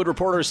Hollywood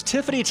Reporter's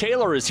Tiffany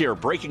Taylor is here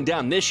breaking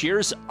down this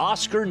year's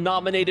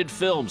Oscar-nominated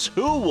films.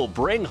 Who will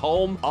bring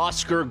home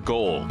Oscar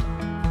gold?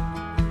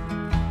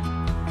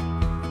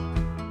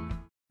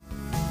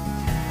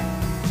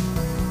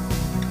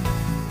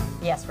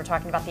 Yes, we're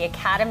talking about the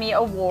Academy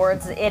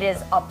Awards. It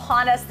is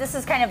upon us. This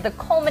is kind of the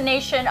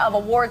culmination of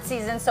award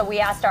season, so we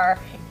asked our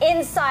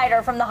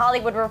insider from The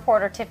Hollywood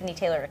Reporter, Tiffany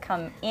Taylor, to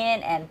come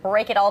in and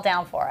break it all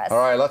down for us. All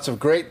right, lots of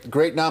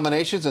great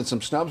nominations and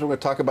some snubs. We're going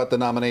to talk about the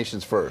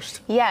nominations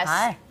first. Yes.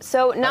 Hi.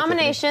 So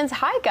nominations.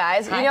 Hi,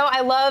 guys. Hi. You know, I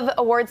love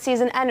award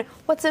season, and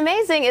what's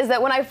amazing is that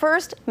when I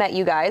first met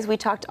you guys, we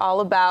talked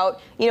all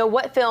about, you know,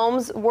 what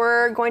films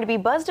were going to be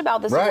buzzed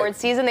about this award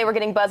season. They were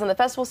getting buzzed on the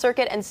festival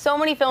circuit, and so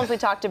many films we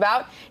talked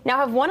about now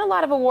have won a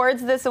lot of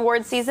awards this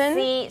award season.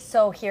 See,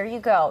 so here you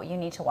go. You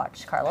need to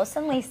watch Carlos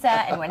and Lisa,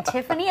 and when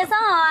Tiffany is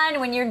on,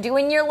 when you're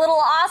doing your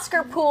little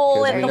Oscar pool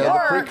 'Cause and we the know the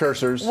work,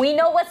 precursors. we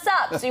know what's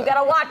up, so you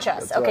got to watch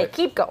us. Okay, right.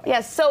 keep going.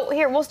 Yes, so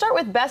here, we'll start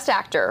with Best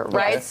Actor,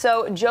 right? Yes.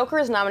 So Joker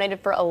is nominated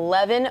for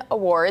 11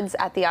 awards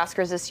at the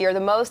Oscars this year, the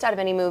most out of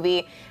any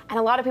movie. And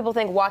a lot of people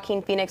think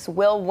Joaquin Phoenix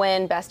will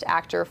win Best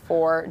Actor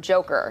for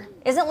Joker.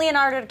 Isn't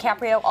Leonardo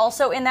DiCaprio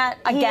also in that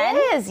again?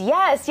 He is,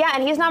 yes, yeah,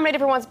 and he's nominated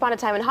for Once Upon a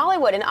Time in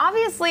Hollywood. And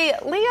obviously,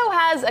 Leo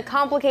has a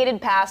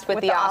complicated past with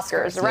the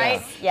Oscars,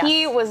 right? Yes.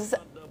 He was,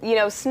 you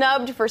know,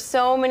 snubbed for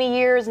so many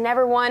years,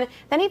 never won.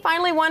 Then he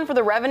finally won for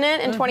The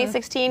Revenant in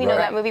 2016. You know,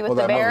 that movie with the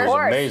that movie bears.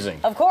 was amazing.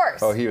 Of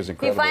course. Oh, he was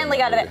incredible. He finally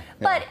in got that it.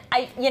 movie. But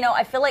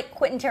I feel like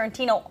Quentin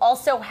Tarantino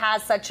also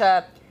has such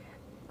a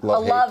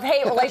Love-hate.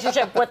 love-hate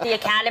relationship with the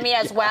Academy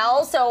as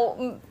well.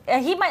 So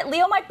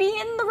Leo might be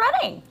in the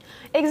running.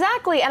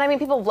 Exactly, and I mean,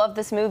 people love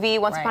this movie.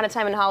 Once Upon a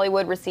Time in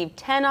Hollywood received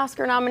 10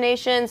 Oscar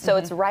nominations, so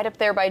it's right up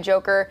there by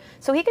Joker.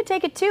 So he could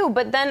take it too,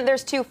 but then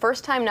there's two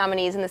first-time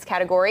nominees in this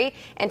category,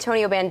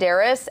 Antonio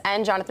Banderas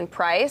and Jonathan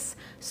Pryce.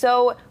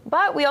 So,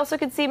 but we also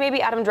could see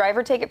maybe Adam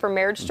Driver take it for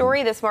Marriage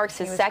Story. This marks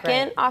his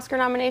second Oscar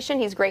nomination.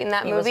 He's great in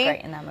that movie. He was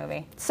great in that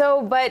movie.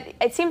 So, but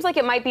it seems like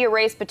it might be a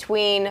race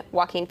between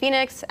Joaquin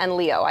Phoenix and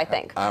Leo, I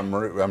think. I'm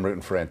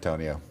rooting for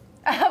Antonio.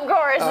 Of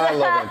course. I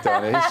love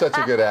Antonio. He's such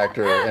a good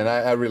actor, and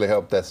I really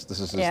hope this is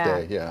his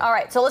day. Yeah. All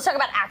right, so let's talk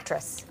about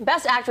actress.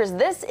 Best Actress.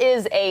 This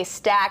is a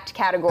stacked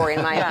category,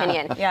 in my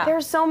opinion. Yeah.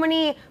 There's so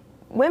many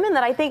women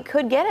that I think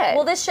could get it.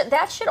 Well,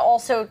 that should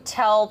also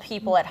tell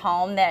people at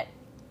home that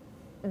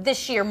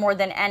this year, more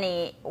than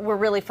any, we're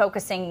really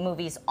focusing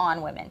movies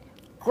on women.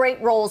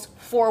 Great roles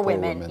for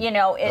women, you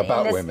know,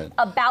 about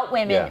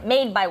women, yeah.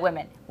 Made by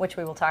women, which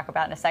we will talk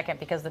about in a second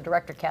because the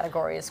director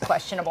category is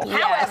questionable.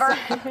 Yes.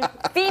 However,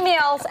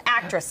 females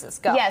actresses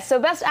go. Yes, so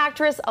Best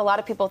Actress, a lot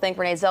of people think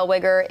Renee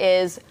Zellweger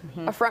is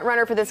a front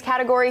runner for this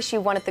category. She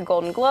won at the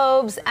Golden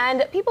Globes,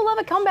 and people love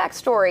a comeback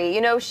story.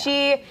 You know,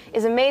 she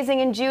is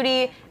amazing in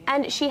Judy,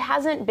 and she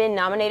hasn't been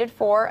nominated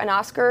for an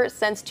Oscar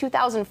since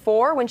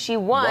 2004 when she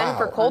won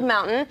for Cold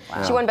Mountain.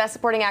 Wow. She won Best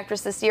Supporting Actress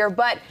this year,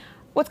 but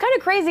What's kind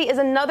of crazy is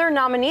another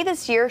nominee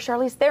this year,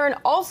 Charlize Theron,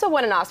 also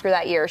won an Oscar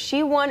that year.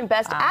 She won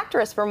Best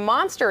Actress for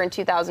Monster in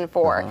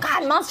 2004.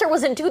 God, Monster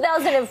was in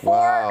 2004.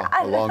 Wow,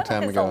 a long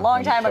time ago. It's a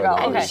long time ago.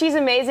 And she's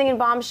amazing in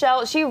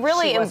Bombshell. She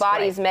really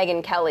embodies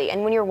Megyn Kelly.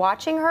 And when you're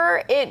watching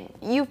her,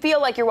 you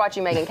feel like you're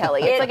watching Megyn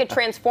Kelly. It's like a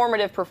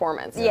transformative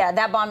performance. Yeah,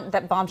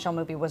 that Bombshell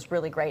movie was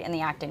really great, and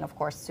the acting, of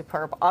course,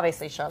 superb.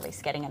 Obviously,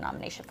 Charlize getting a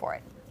nomination for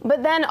it.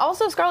 But then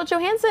also Scarlett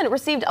Johansson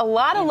received a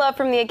lot of love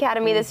from the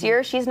Academy this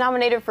year. She's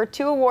nominated for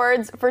 2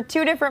 awards for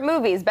 2 different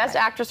movies, Best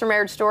Actress for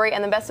Marriage Story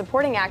and the Best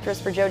Supporting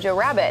Actress for Jojo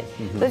Rabbit.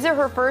 These are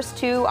her first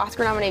 2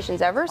 Oscar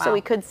nominations ever, so we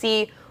could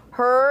see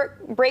her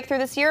breakthrough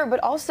this year,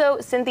 but also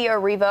Cynthia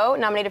Erivo,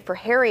 nominated for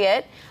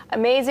Harriet.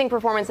 Amazing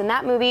performance in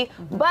that movie.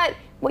 But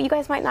what you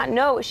guys might not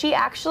know, she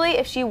actually,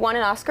 if she won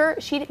an Oscar,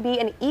 she'd be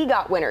an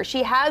EGOT winner.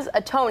 She has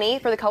a Tony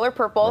for The Color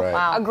Purple,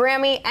 a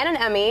Grammy, and an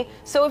Emmy.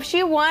 So if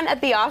she won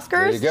at the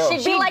Oscars,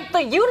 she'd be like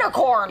the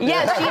unicorn.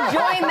 Yes, she'd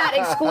join that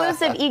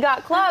exclusive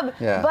EGOT club.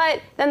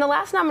 But then the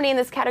last nominee in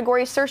this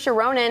category, Saoirse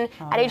Ronan,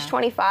 at age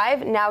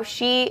 25. Now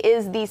she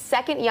is the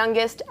 2nd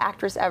youngest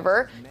actress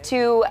ever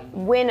to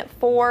win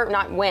 4,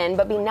 not win,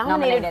 but be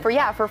nominated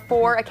for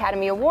 4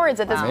 Academy Awards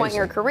at this point in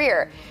her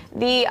career.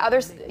 The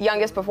other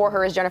youngest before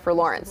her is Jennifer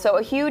Lawrence. So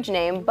a huge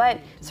name, but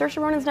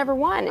Saoirse Ronan's never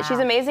won. She's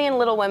amazing in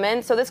Little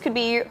Women, so this could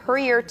be her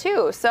year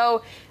too.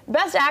 So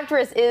Best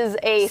Actress is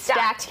a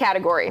stacked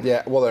category.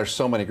 Yeah, well, there's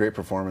so many great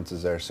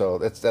performances there, so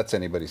that's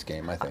anybody's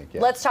game, I think.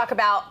 Yeah. Let's talk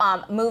about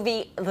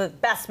the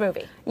best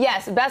movie.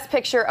 Yes, Best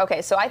Picture.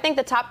 Okay, so I think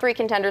the top 3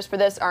 contenders for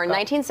this are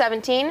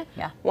 1917,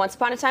 Once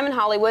Upon a Time in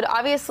Hollywood.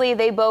 Obviously,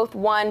 they both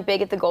won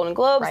big at the Golden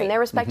Globes in their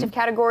respective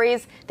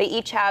categories. They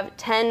each have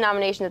 10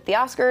 nominations at the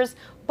Oscars.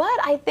 But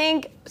I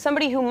think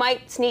somebody who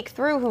might sneak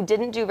through who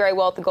didn't do very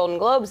well at the Golden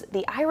Globes,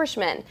 The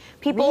Irishman.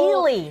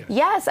 Really?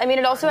 Yes. I mean,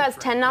 it also has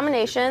 10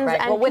 nominations. Right.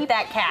 And with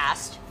that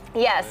cast.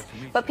 Yes,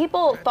 but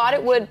people thought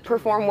it would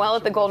perform well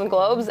at the Golden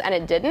Globes, and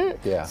it didn't.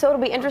 Yeah. So it'll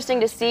be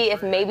interesting to see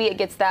if maybe it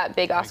gets that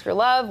big Oscar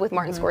love with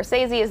Martin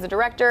Scorsese as the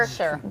director.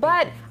 Sure.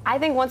 But I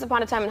think Once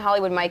Upon a Time in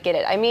Hollywood might get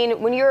it. I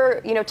mean, when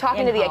you're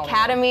talking to the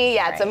Academy,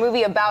 it's a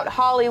movie about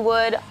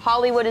Hollywood.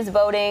 Hollywood is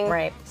voting.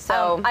 Right.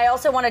 So I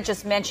also want to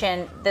just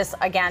mention this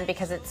again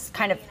because it's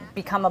kind of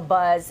become a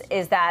buzz.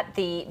 Is that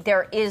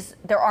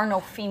there are no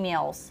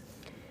females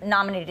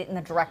nominated in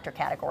the director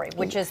category,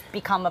 which has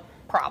become a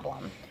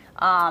problem.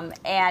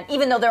 And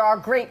even though there are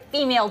great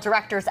female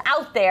directors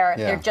out there,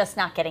 they're just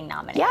not getting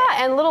nominated.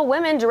 Yeah, and Little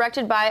Women,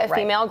 directed by a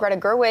female, Greta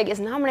Gerwig,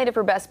 is nominated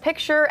for Best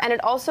Picture, and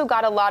it also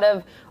got a lot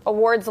of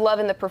awards love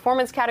in the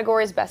performance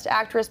categories, Best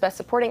Actress, Best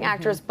Supporting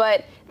Actress,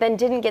 but then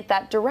didn't get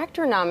that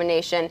director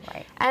nomination.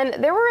 Right. And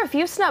there were a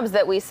few snubs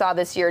that we saw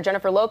this year.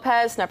 Jennifer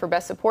Lopez, snubbed for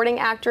Best Supporting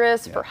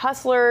Actress, for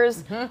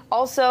Hustlers.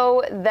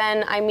 Also,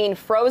 then,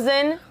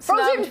 Frozen.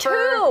 Frozen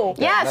 2!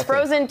 Yes,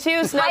 Frozen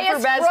 2, snubbed for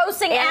Best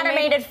grossing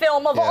animated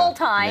film of all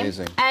time.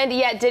 Amazing. And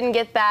yet didn't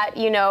get that,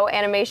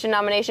 animation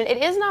nomination.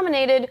 It is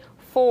nominated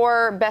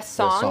for Best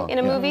Song in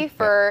a movie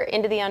for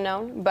Into the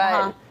Unknown,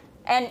 but...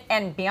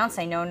 And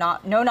Beyonce,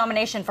 no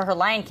nomination for her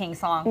Lion King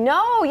song.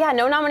 No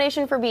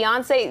nomination for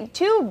Beyonce.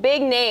 2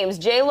 big names,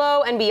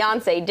 J-Lo and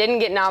Beyonce, didn't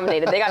get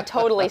nominated. They got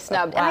totally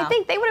snubbed. And I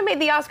think they would have made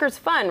the Oscars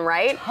fun,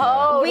 right?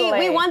 Totally.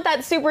 We want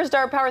that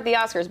superstar power at the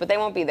Oscars, but they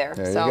won't be there.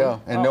 There you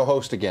go. And no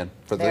host again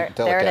for the telecast.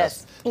 There it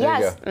is.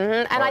 Yes,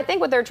 and I think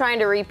what they're trying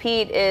to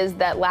repeat is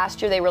that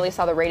last year they really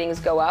saw the ratings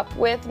go up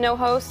with no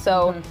host,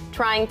 so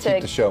trying to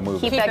keep the show moving.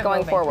 Keep that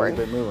going forward.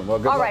 Keep it moving. Well,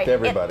 good luck to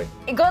everybody.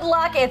 Good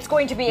luck. It's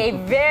going to be a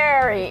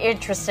very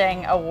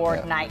interesting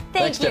award night.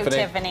 Thanks, Thank you,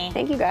 Tiffany.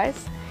 Thank you,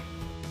 guys.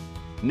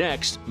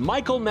 Next,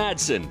 Michael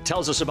Madsen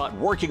tells us about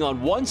working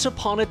on Once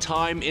Upon a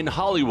Time in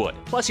Hollywood.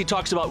 Plus, he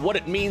talks about what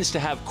it means to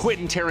have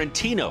Quentin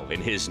Tarantino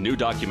in his new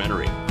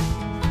documentary.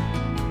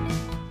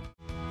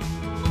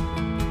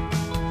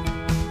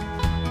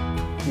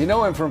 You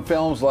know him from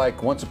films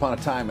like Once Upon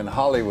a Time in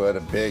Hollywood,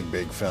 a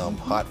big film,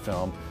 hot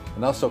film,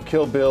 and also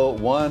Kill Bill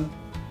 1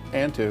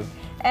 and 2.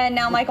 And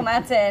now Michael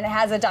Madsen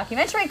has a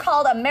documentary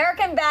called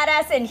American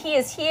Badass, and he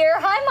is here.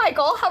 Hi,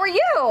 Michael. How are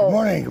you? Good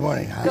morning. Good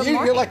morning. Hi.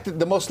 You're like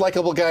the most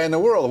likable guy in the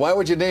world. Why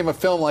would you name a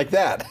film like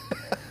that?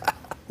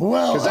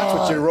 Well, because that's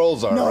what your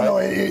roles are, right? No,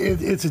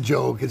 it's a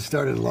joke. It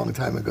started a long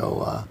time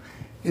ago.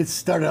 It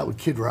started out with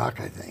Kid Rock,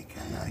 I think,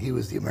 and he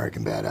was the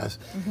American Badass.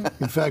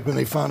 In fact, when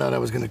they found out I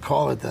was going to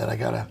call it that, I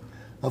got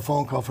a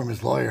phone call from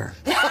his lawyer.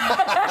 A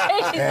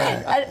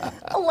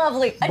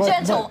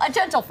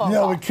gentle phone call.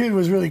 No, the kid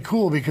was really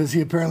cool because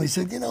he apparently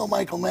said,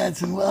 Michael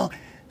Madsen, well,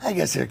 I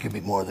guess there could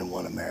be more than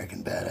one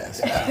American Badass.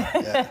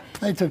 Yeah.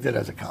 I took that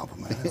as a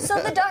compliment. So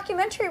the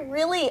documentary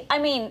really,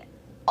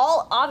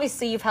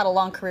 obviously you've had a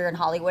long career in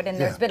Hollywood, and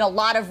there's been a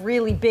lot of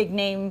really big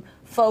name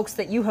folks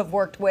that you have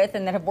worked with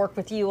and that have worked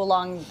with you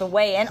along the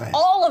way, and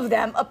all of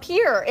them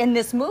appear in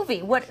this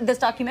movie. This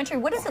documentary,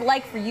 what is it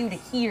like for you to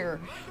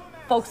hear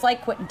folks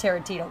like Quentin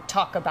Tarantino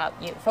talk about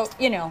you?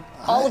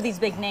 All of these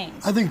big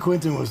names. I think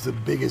Quentin was the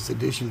biggest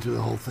addition to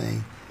the whole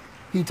thing.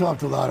 He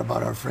talked a lot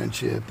about our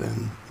friendship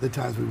and the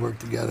times we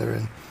worked together,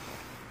 and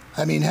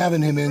I mean,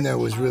 having him in there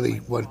was really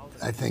what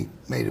I think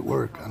made it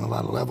work on a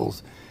lot of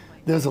levels.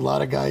 There's a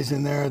lot of guys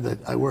in there that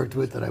I worked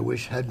with that I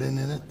wish had been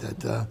in it.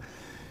 That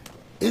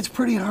it's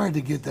pretty hard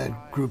to get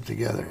that group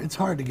together. It's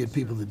hard to get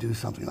people to do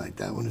something like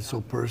that when it's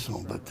so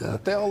personal.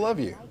 But they all love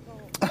you.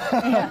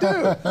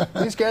 Dude,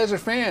 these guys are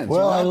fans.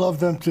 Well, you know? I love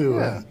them too,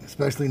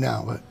 especially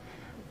now. But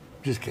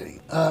just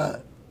kidding.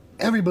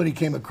 Everybody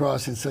came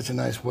across in such a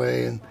nice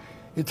way, and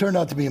it turned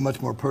out to be a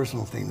much more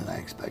personal thing than I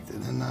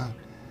expected. And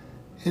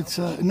it's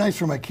nice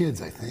for my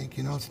kids, I think.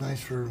 You know, it's nice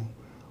for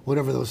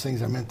whatever those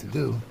things are meant to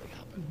do.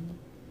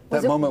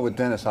 That moment with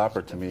Dennis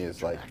Hopper to me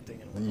is like,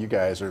 you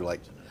guys are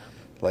like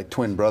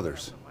twin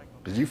brothers.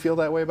 Did you feel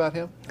that way about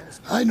him?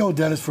 I know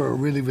Dennis for a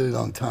really, really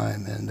long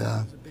time, and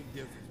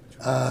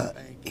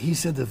he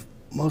said the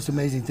most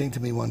amazing thing to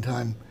me one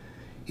time.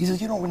 He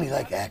says, "You don't really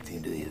like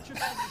acting, do you?"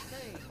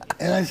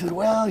 And I said,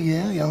 "Well,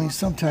 yeah. I mean,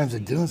 sometimes I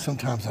do, and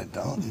sometimes I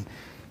don't." And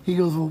he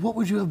goes, "Well, what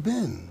would you have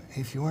been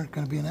if you weren't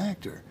going to be an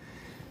actor?"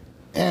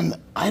 And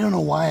I don't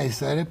know why I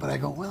said it, but I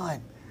go, "Well,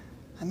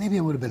 maybe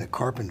I would have been a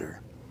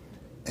carpenter."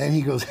 And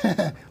he goes,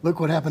 "Look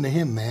what happened to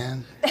him,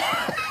 man."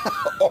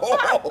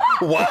 Oh,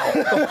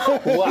 wow.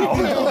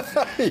 Wow.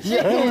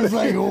 Yeah, it was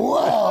like,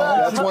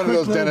 wow. That's one of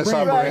those Dennis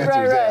Hopper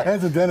answers. right.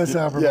 That's a Dennis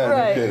Hopper. Yeah,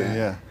 moment. no kidding,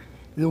 yeah.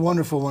 He's a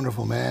wonderful,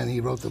 wonderful man.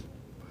 He wrote the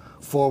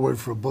foreword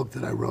for a book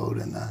that I wrote,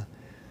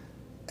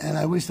 and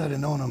I wish I'd have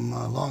known him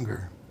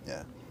longer.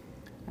 Yeah.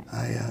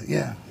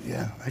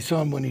 I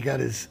saw him when he got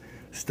his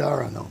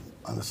star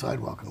on the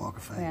sidewalk in Walk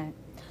of Fame. Right.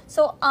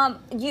 So,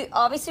 you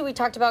obviously we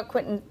talked about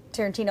Quentin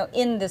Tarantino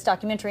in this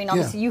documentary, and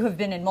obviously you have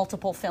been in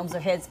multiple films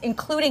of his,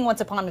 including Once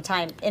Upon a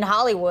Time in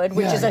Hollywood,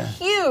 which is a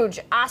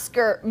huge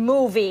Oscar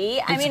movie.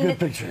 It's a good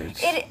picture.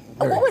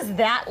 What was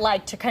that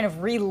like to kind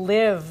of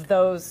relive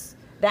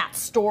that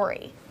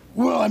story?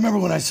 Well, I remember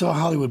when I saw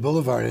Hollywood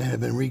Boulevard, it had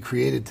been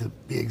recreated to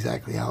be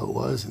exactly how it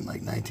was in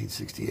like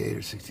 1968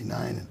 or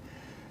 69, and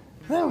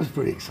that was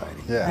pretty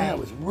exciting. Yeah. That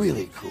was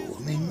really cool. I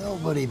mean,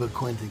 nobody but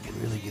Quentin can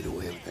really get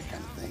away with that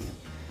kind of thing.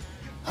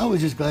 I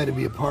was just glad to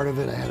be a part of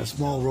it. I had a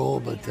small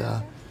role, but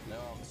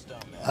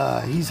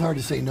he's hard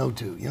to say no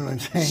to. You know what I'm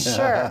saying?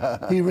 Sure.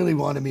 He really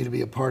wanted me to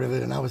be a part of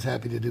it, and I was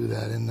happy to do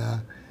that. And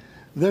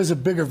there's a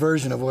bigger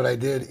version of what I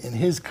did in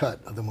his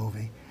cut of the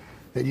movie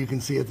that you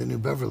can see at the New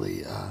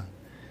Beverly.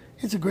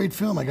 It's a great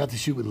film. I got to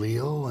shoot with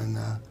Leo,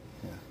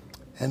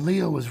 and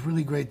Leo was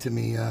really great to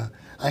me.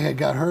 I had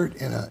got hurt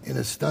in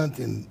a stunt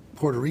in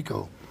Puerto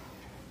Rico,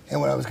 and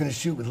when I was going to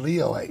shoot with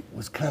Leo, I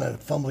was kind of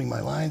fumbling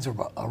my lines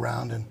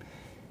around,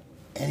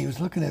 and he was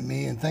looking at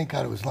me, and thank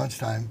God it was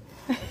lunchtime.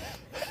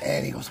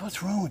 And he goes,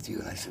 "What's wrong with you?"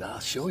 And I said, "I'll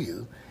show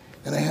you."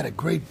 And I had a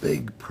great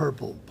big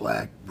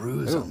purple-black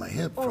bruise on my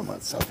hip from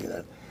something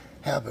that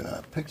happened in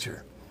a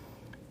picture.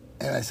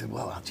 And I said,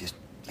 "Well, I'll just,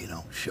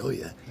 show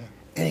you."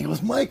 And he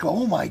goes,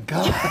 "Michael, oh my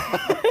God,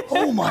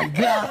 oh my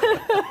God."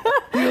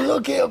 He goes,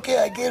 okay,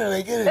 I get it.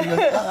 He goes,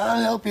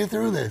 "I'll help you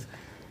through this."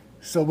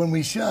 So when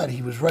we shot,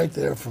 he was right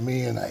there for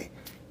me, and I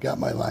got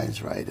my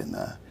lines right, and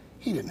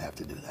he didn't have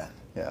to do that.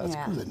 Yeah,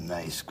 It was a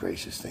nice,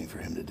 gracious thing for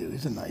him to do.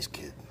 He's a nice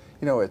kid.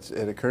 You know, it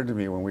occurred to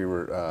me when we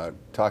were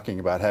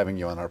talking about having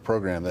you on our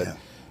program that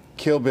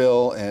Kill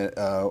Bill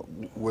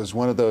was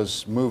one of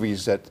those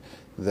movies that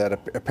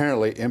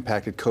apparently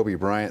impacted Kobe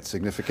Bryant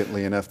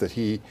significantly enough that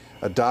he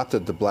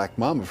adopted the Black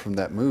Mamba from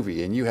that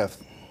movie, and you have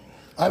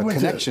a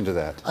connection to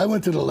that. I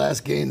went to the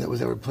last game that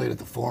was ever played at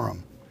the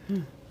Forum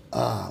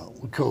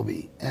with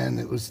Kobe, and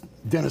it was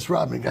Dennis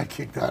Rodman got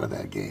kicked out of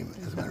that game,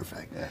 as a matter of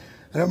fact.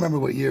 I don't remember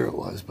what year it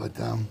was, but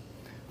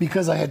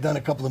because I had done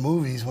a couple of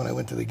movies when I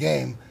went to the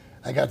game,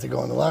 I got to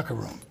go in the locker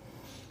room,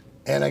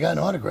 and I got an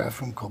autograph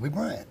from Kobe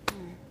Bryant.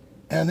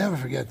 And I'll never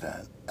forget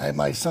that.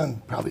 My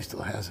son probably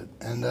still has it.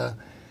 And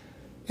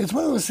it's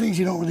one of those things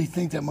you don't really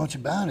think that much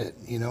about it,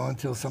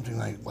 until something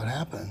like what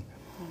happened.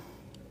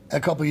 A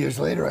couple years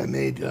later, I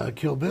made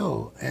Kill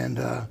Bill, and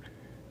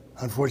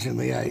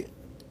unfortunately,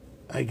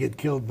 I get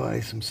killed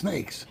by some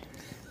snakes.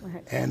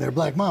 And they're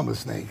Black Mamba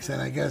snakes,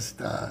 and I guess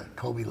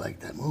Kobe liked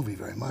that movie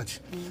very much.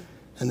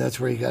 And that's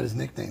where he got his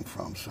nickname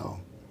from, so.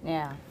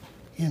 Yeah.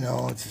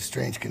 It's a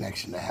strange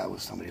connection to have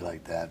with somebody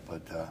like that,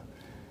 but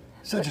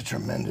such a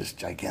tremendous,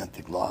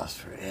 gigantic loss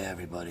for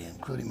everybody,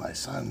 including my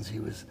sons. He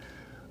was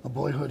a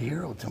boyhood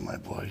hero to my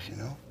boys,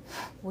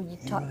 Well, he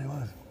really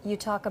was. You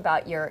talk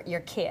about your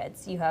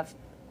kids. You have,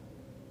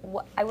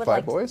 I would 5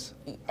 like boys?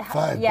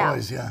 5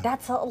 boys, yeah.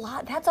 That's a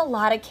lot. That's a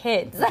lot of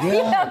kids.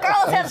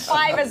 Girls have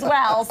 5 as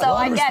well, so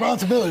I get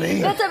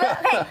responsibility. it.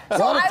 Okay, a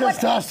lot of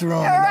testosterone.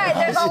 All right,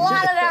 there's a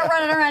lot of that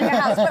running around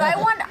your house. But I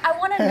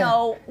want to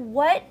know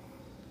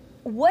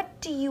what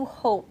do you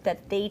hope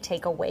that they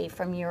take away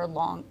from your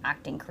long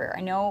acting career?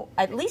 I know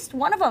at least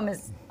one of them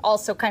is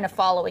also kind of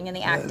following in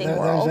the acting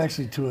world. There's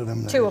actually 2 of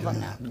them. 2 of them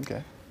now.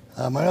 Okay.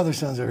 My other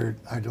sons are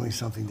doing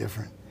something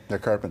different. They're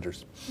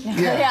carpenters.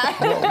 Yeah.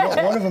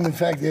 Well, one of them, in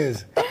fact,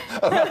 is.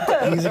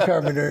 He's a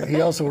carpenter.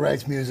 He also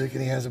writes music,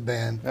 and he has a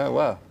band. Oh,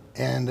 wow.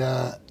 And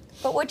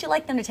But what'd you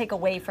like them to take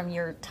away from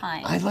your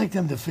time? I'd like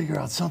them to figure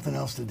out something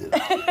else to do.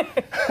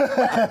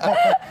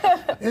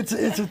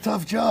 It's a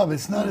tough job.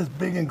 It's not as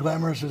big and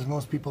glamorous as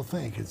most people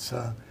think. It's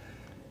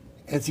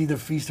either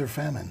feast or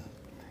famine.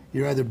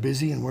 You're either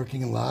busy and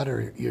working a lot,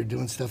 or you're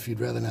doing stuff you'd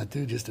rather not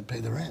do just to pay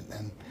the rent.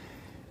 And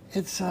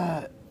it's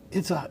not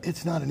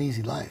an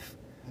easy life.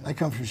 I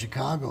come from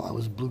Chicago. I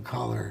was a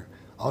blue-collar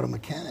auto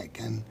mechanic,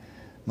 and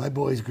my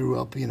boys grew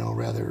up,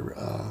 rather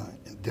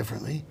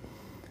differently.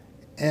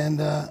 And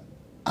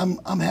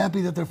I'm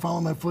happy that they're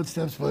following my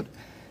footsteps,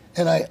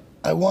 and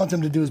I want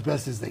them to do as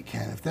best as they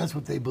can. If that's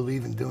what they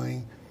believe in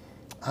doing,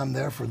 I'm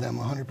there for them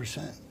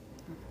 100%.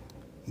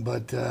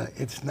 But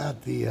it's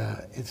not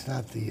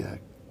the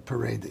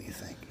parade that you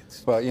think.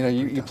 Well,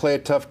 you play a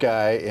tough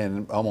guy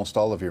in almost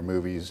all of your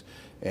movies,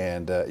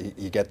 and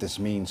you get this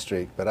mean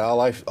streak. But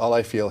all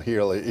I feel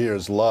here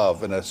is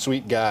love and a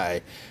sweet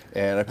guy.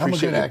 And I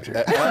appreciate I'm a good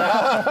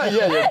actor.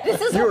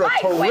 You're a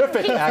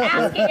terrific actor.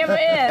 Asking him in.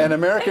 And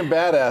American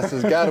Badass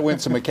has got to win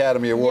some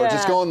Academy Awards. Yeah.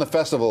 Just go on the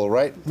festival,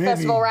 right? Maybe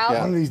Festival route?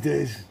 One of these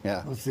days.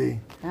 Yeah. We'll see.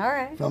 All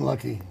right. If I'm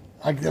lucky.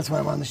 That's why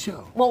I'm on the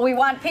show. Well, we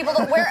want people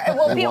to where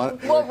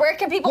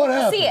can people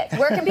see it?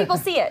 Where can people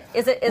see it?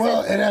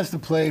 It has to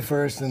play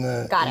first in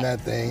Got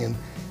that thing,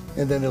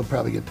 and then it'll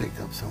probably get picked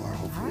up somewhere,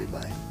 hopefully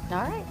by.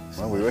 All right.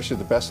 Well, we wish you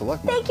the best of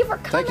luck, man. Thank you for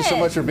coming. Thank you so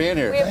much for being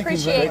here. We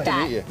appreciate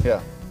that. Great to meet you.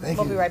 Yeah.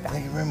 We'll be right back.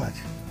 Thank you very much.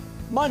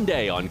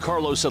 Monday on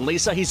Carlos and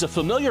Lisa, he's a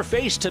familiar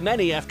face to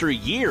many after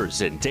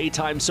years in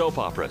daytime soap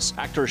operas.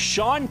 Actor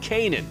Sean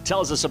Kanan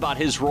tells us about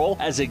his role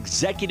as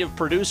executive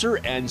producer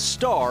and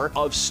star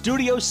of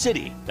Studio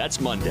City. That's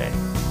Monday.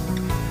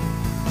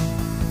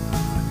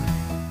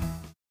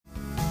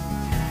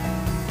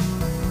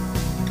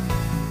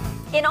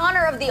 In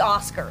honor of the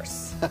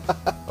Oscars.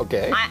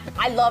 Okay.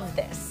 I love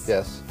this.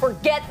 Yes.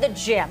 Forget the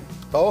gym.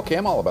 Oh, okay,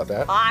 I'm all about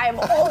that. I'm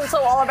also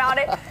all about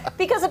it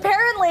because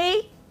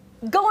apparently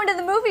going to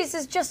the movies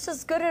is just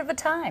as good of a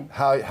time.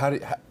 How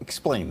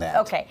explain that?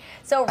 Okay,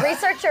 so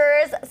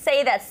researchers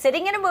say that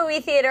sitting in a movie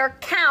theater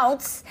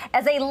counts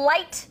as a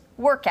light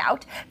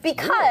workout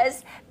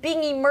because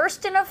being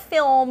immersed in a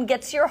film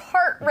gets your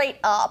heart rate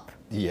up.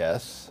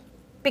 Yes.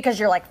 Because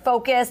you're like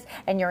focused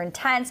and you're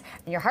intense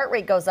and your heart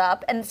rate goes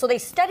up. And so they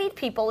studied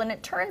people, and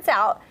it turns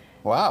out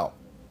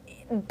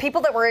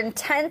people that were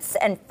intense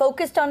and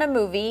focused on a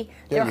movie,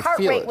 their heart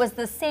rate was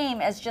the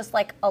same as just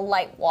like a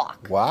light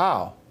walk.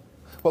 Wow.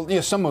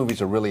 Well, some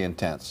movies are really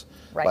intense,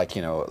 right. Like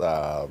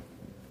the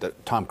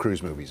Tom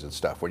Cruise movies and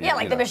stuff. When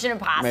like the Mission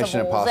Impossible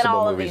and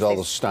all movies, all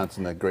those stunts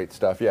and the great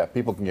stuff. Yeah,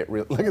 people can get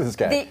real. Look at this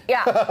guy.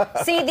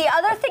 See, the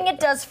other thing it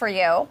does for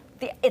you,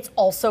 it's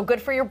also good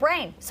for your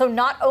brain. So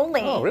not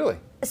only. Oh, really?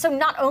 So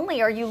not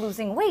only are you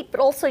losing weight, but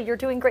also you're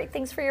doing great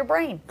things for your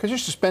brain. Because you're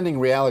suspending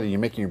reality, you're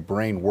making your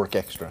brain work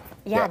extra.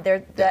 Yeah, I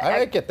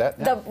get that.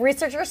 Yeah. The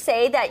researchers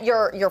say that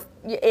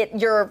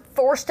you're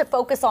forced to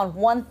focus on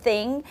one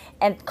thing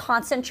and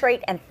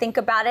concentrate and think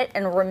about it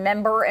and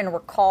remember and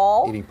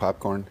recall. Eating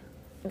popcorn.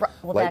 Well,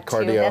 light that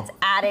cardio. Too. That's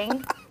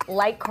adding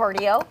light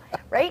cardio,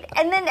 right?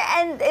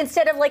 And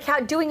instead of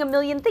doing a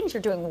million things,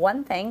 you're doing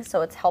one thing,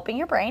 so it's helping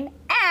your brain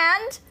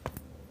and.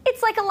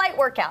 It's like a light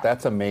workout.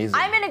 That's amazing.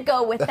 I'm going to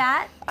go with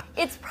that.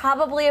 It's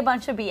probably a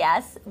bunch of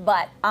BS,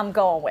 but I'm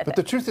going with it. But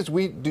the truth is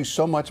we do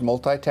so much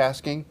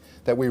multitasking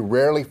that we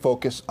rarely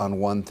focus on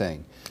one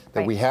thing.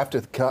 That we have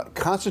to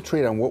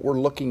concentrate on what we're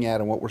looking at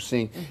and what we're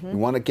seeing. Mm-hmm. You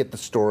want to get the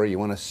story. You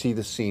want to see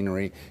the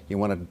scenery. You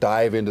want to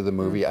dive into the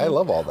movie. Mm-hmm. I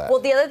love all that. Well,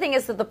 the other thing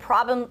is that the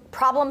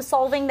problem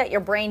solving that your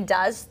brain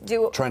does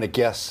do. Trying to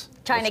guess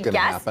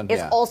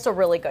is also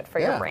really good for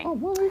your brain. Oh,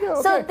 well, there you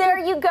go. So there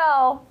you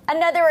go.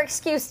 Another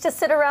excuse to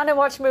sit around and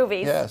watch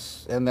movies.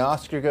 Yes. And the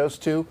Oscar goes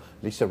to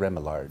Lisa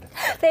Remillard.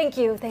 Thank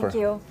you.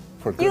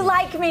 You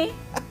like me.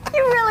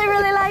 You really,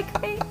 really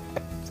like me.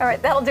 All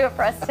right, that'll do it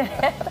for us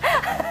today.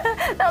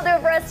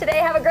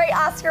 Have a great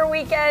Oscar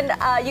weekend.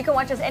 You can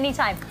watch us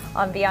anytime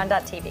on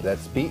Beyond.tv.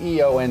 That's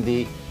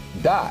BEOND.TV.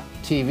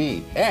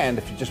 And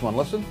if you just want to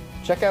listen,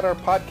 check out our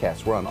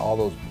podcast. We're on all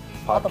those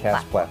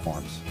podcast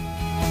platforms.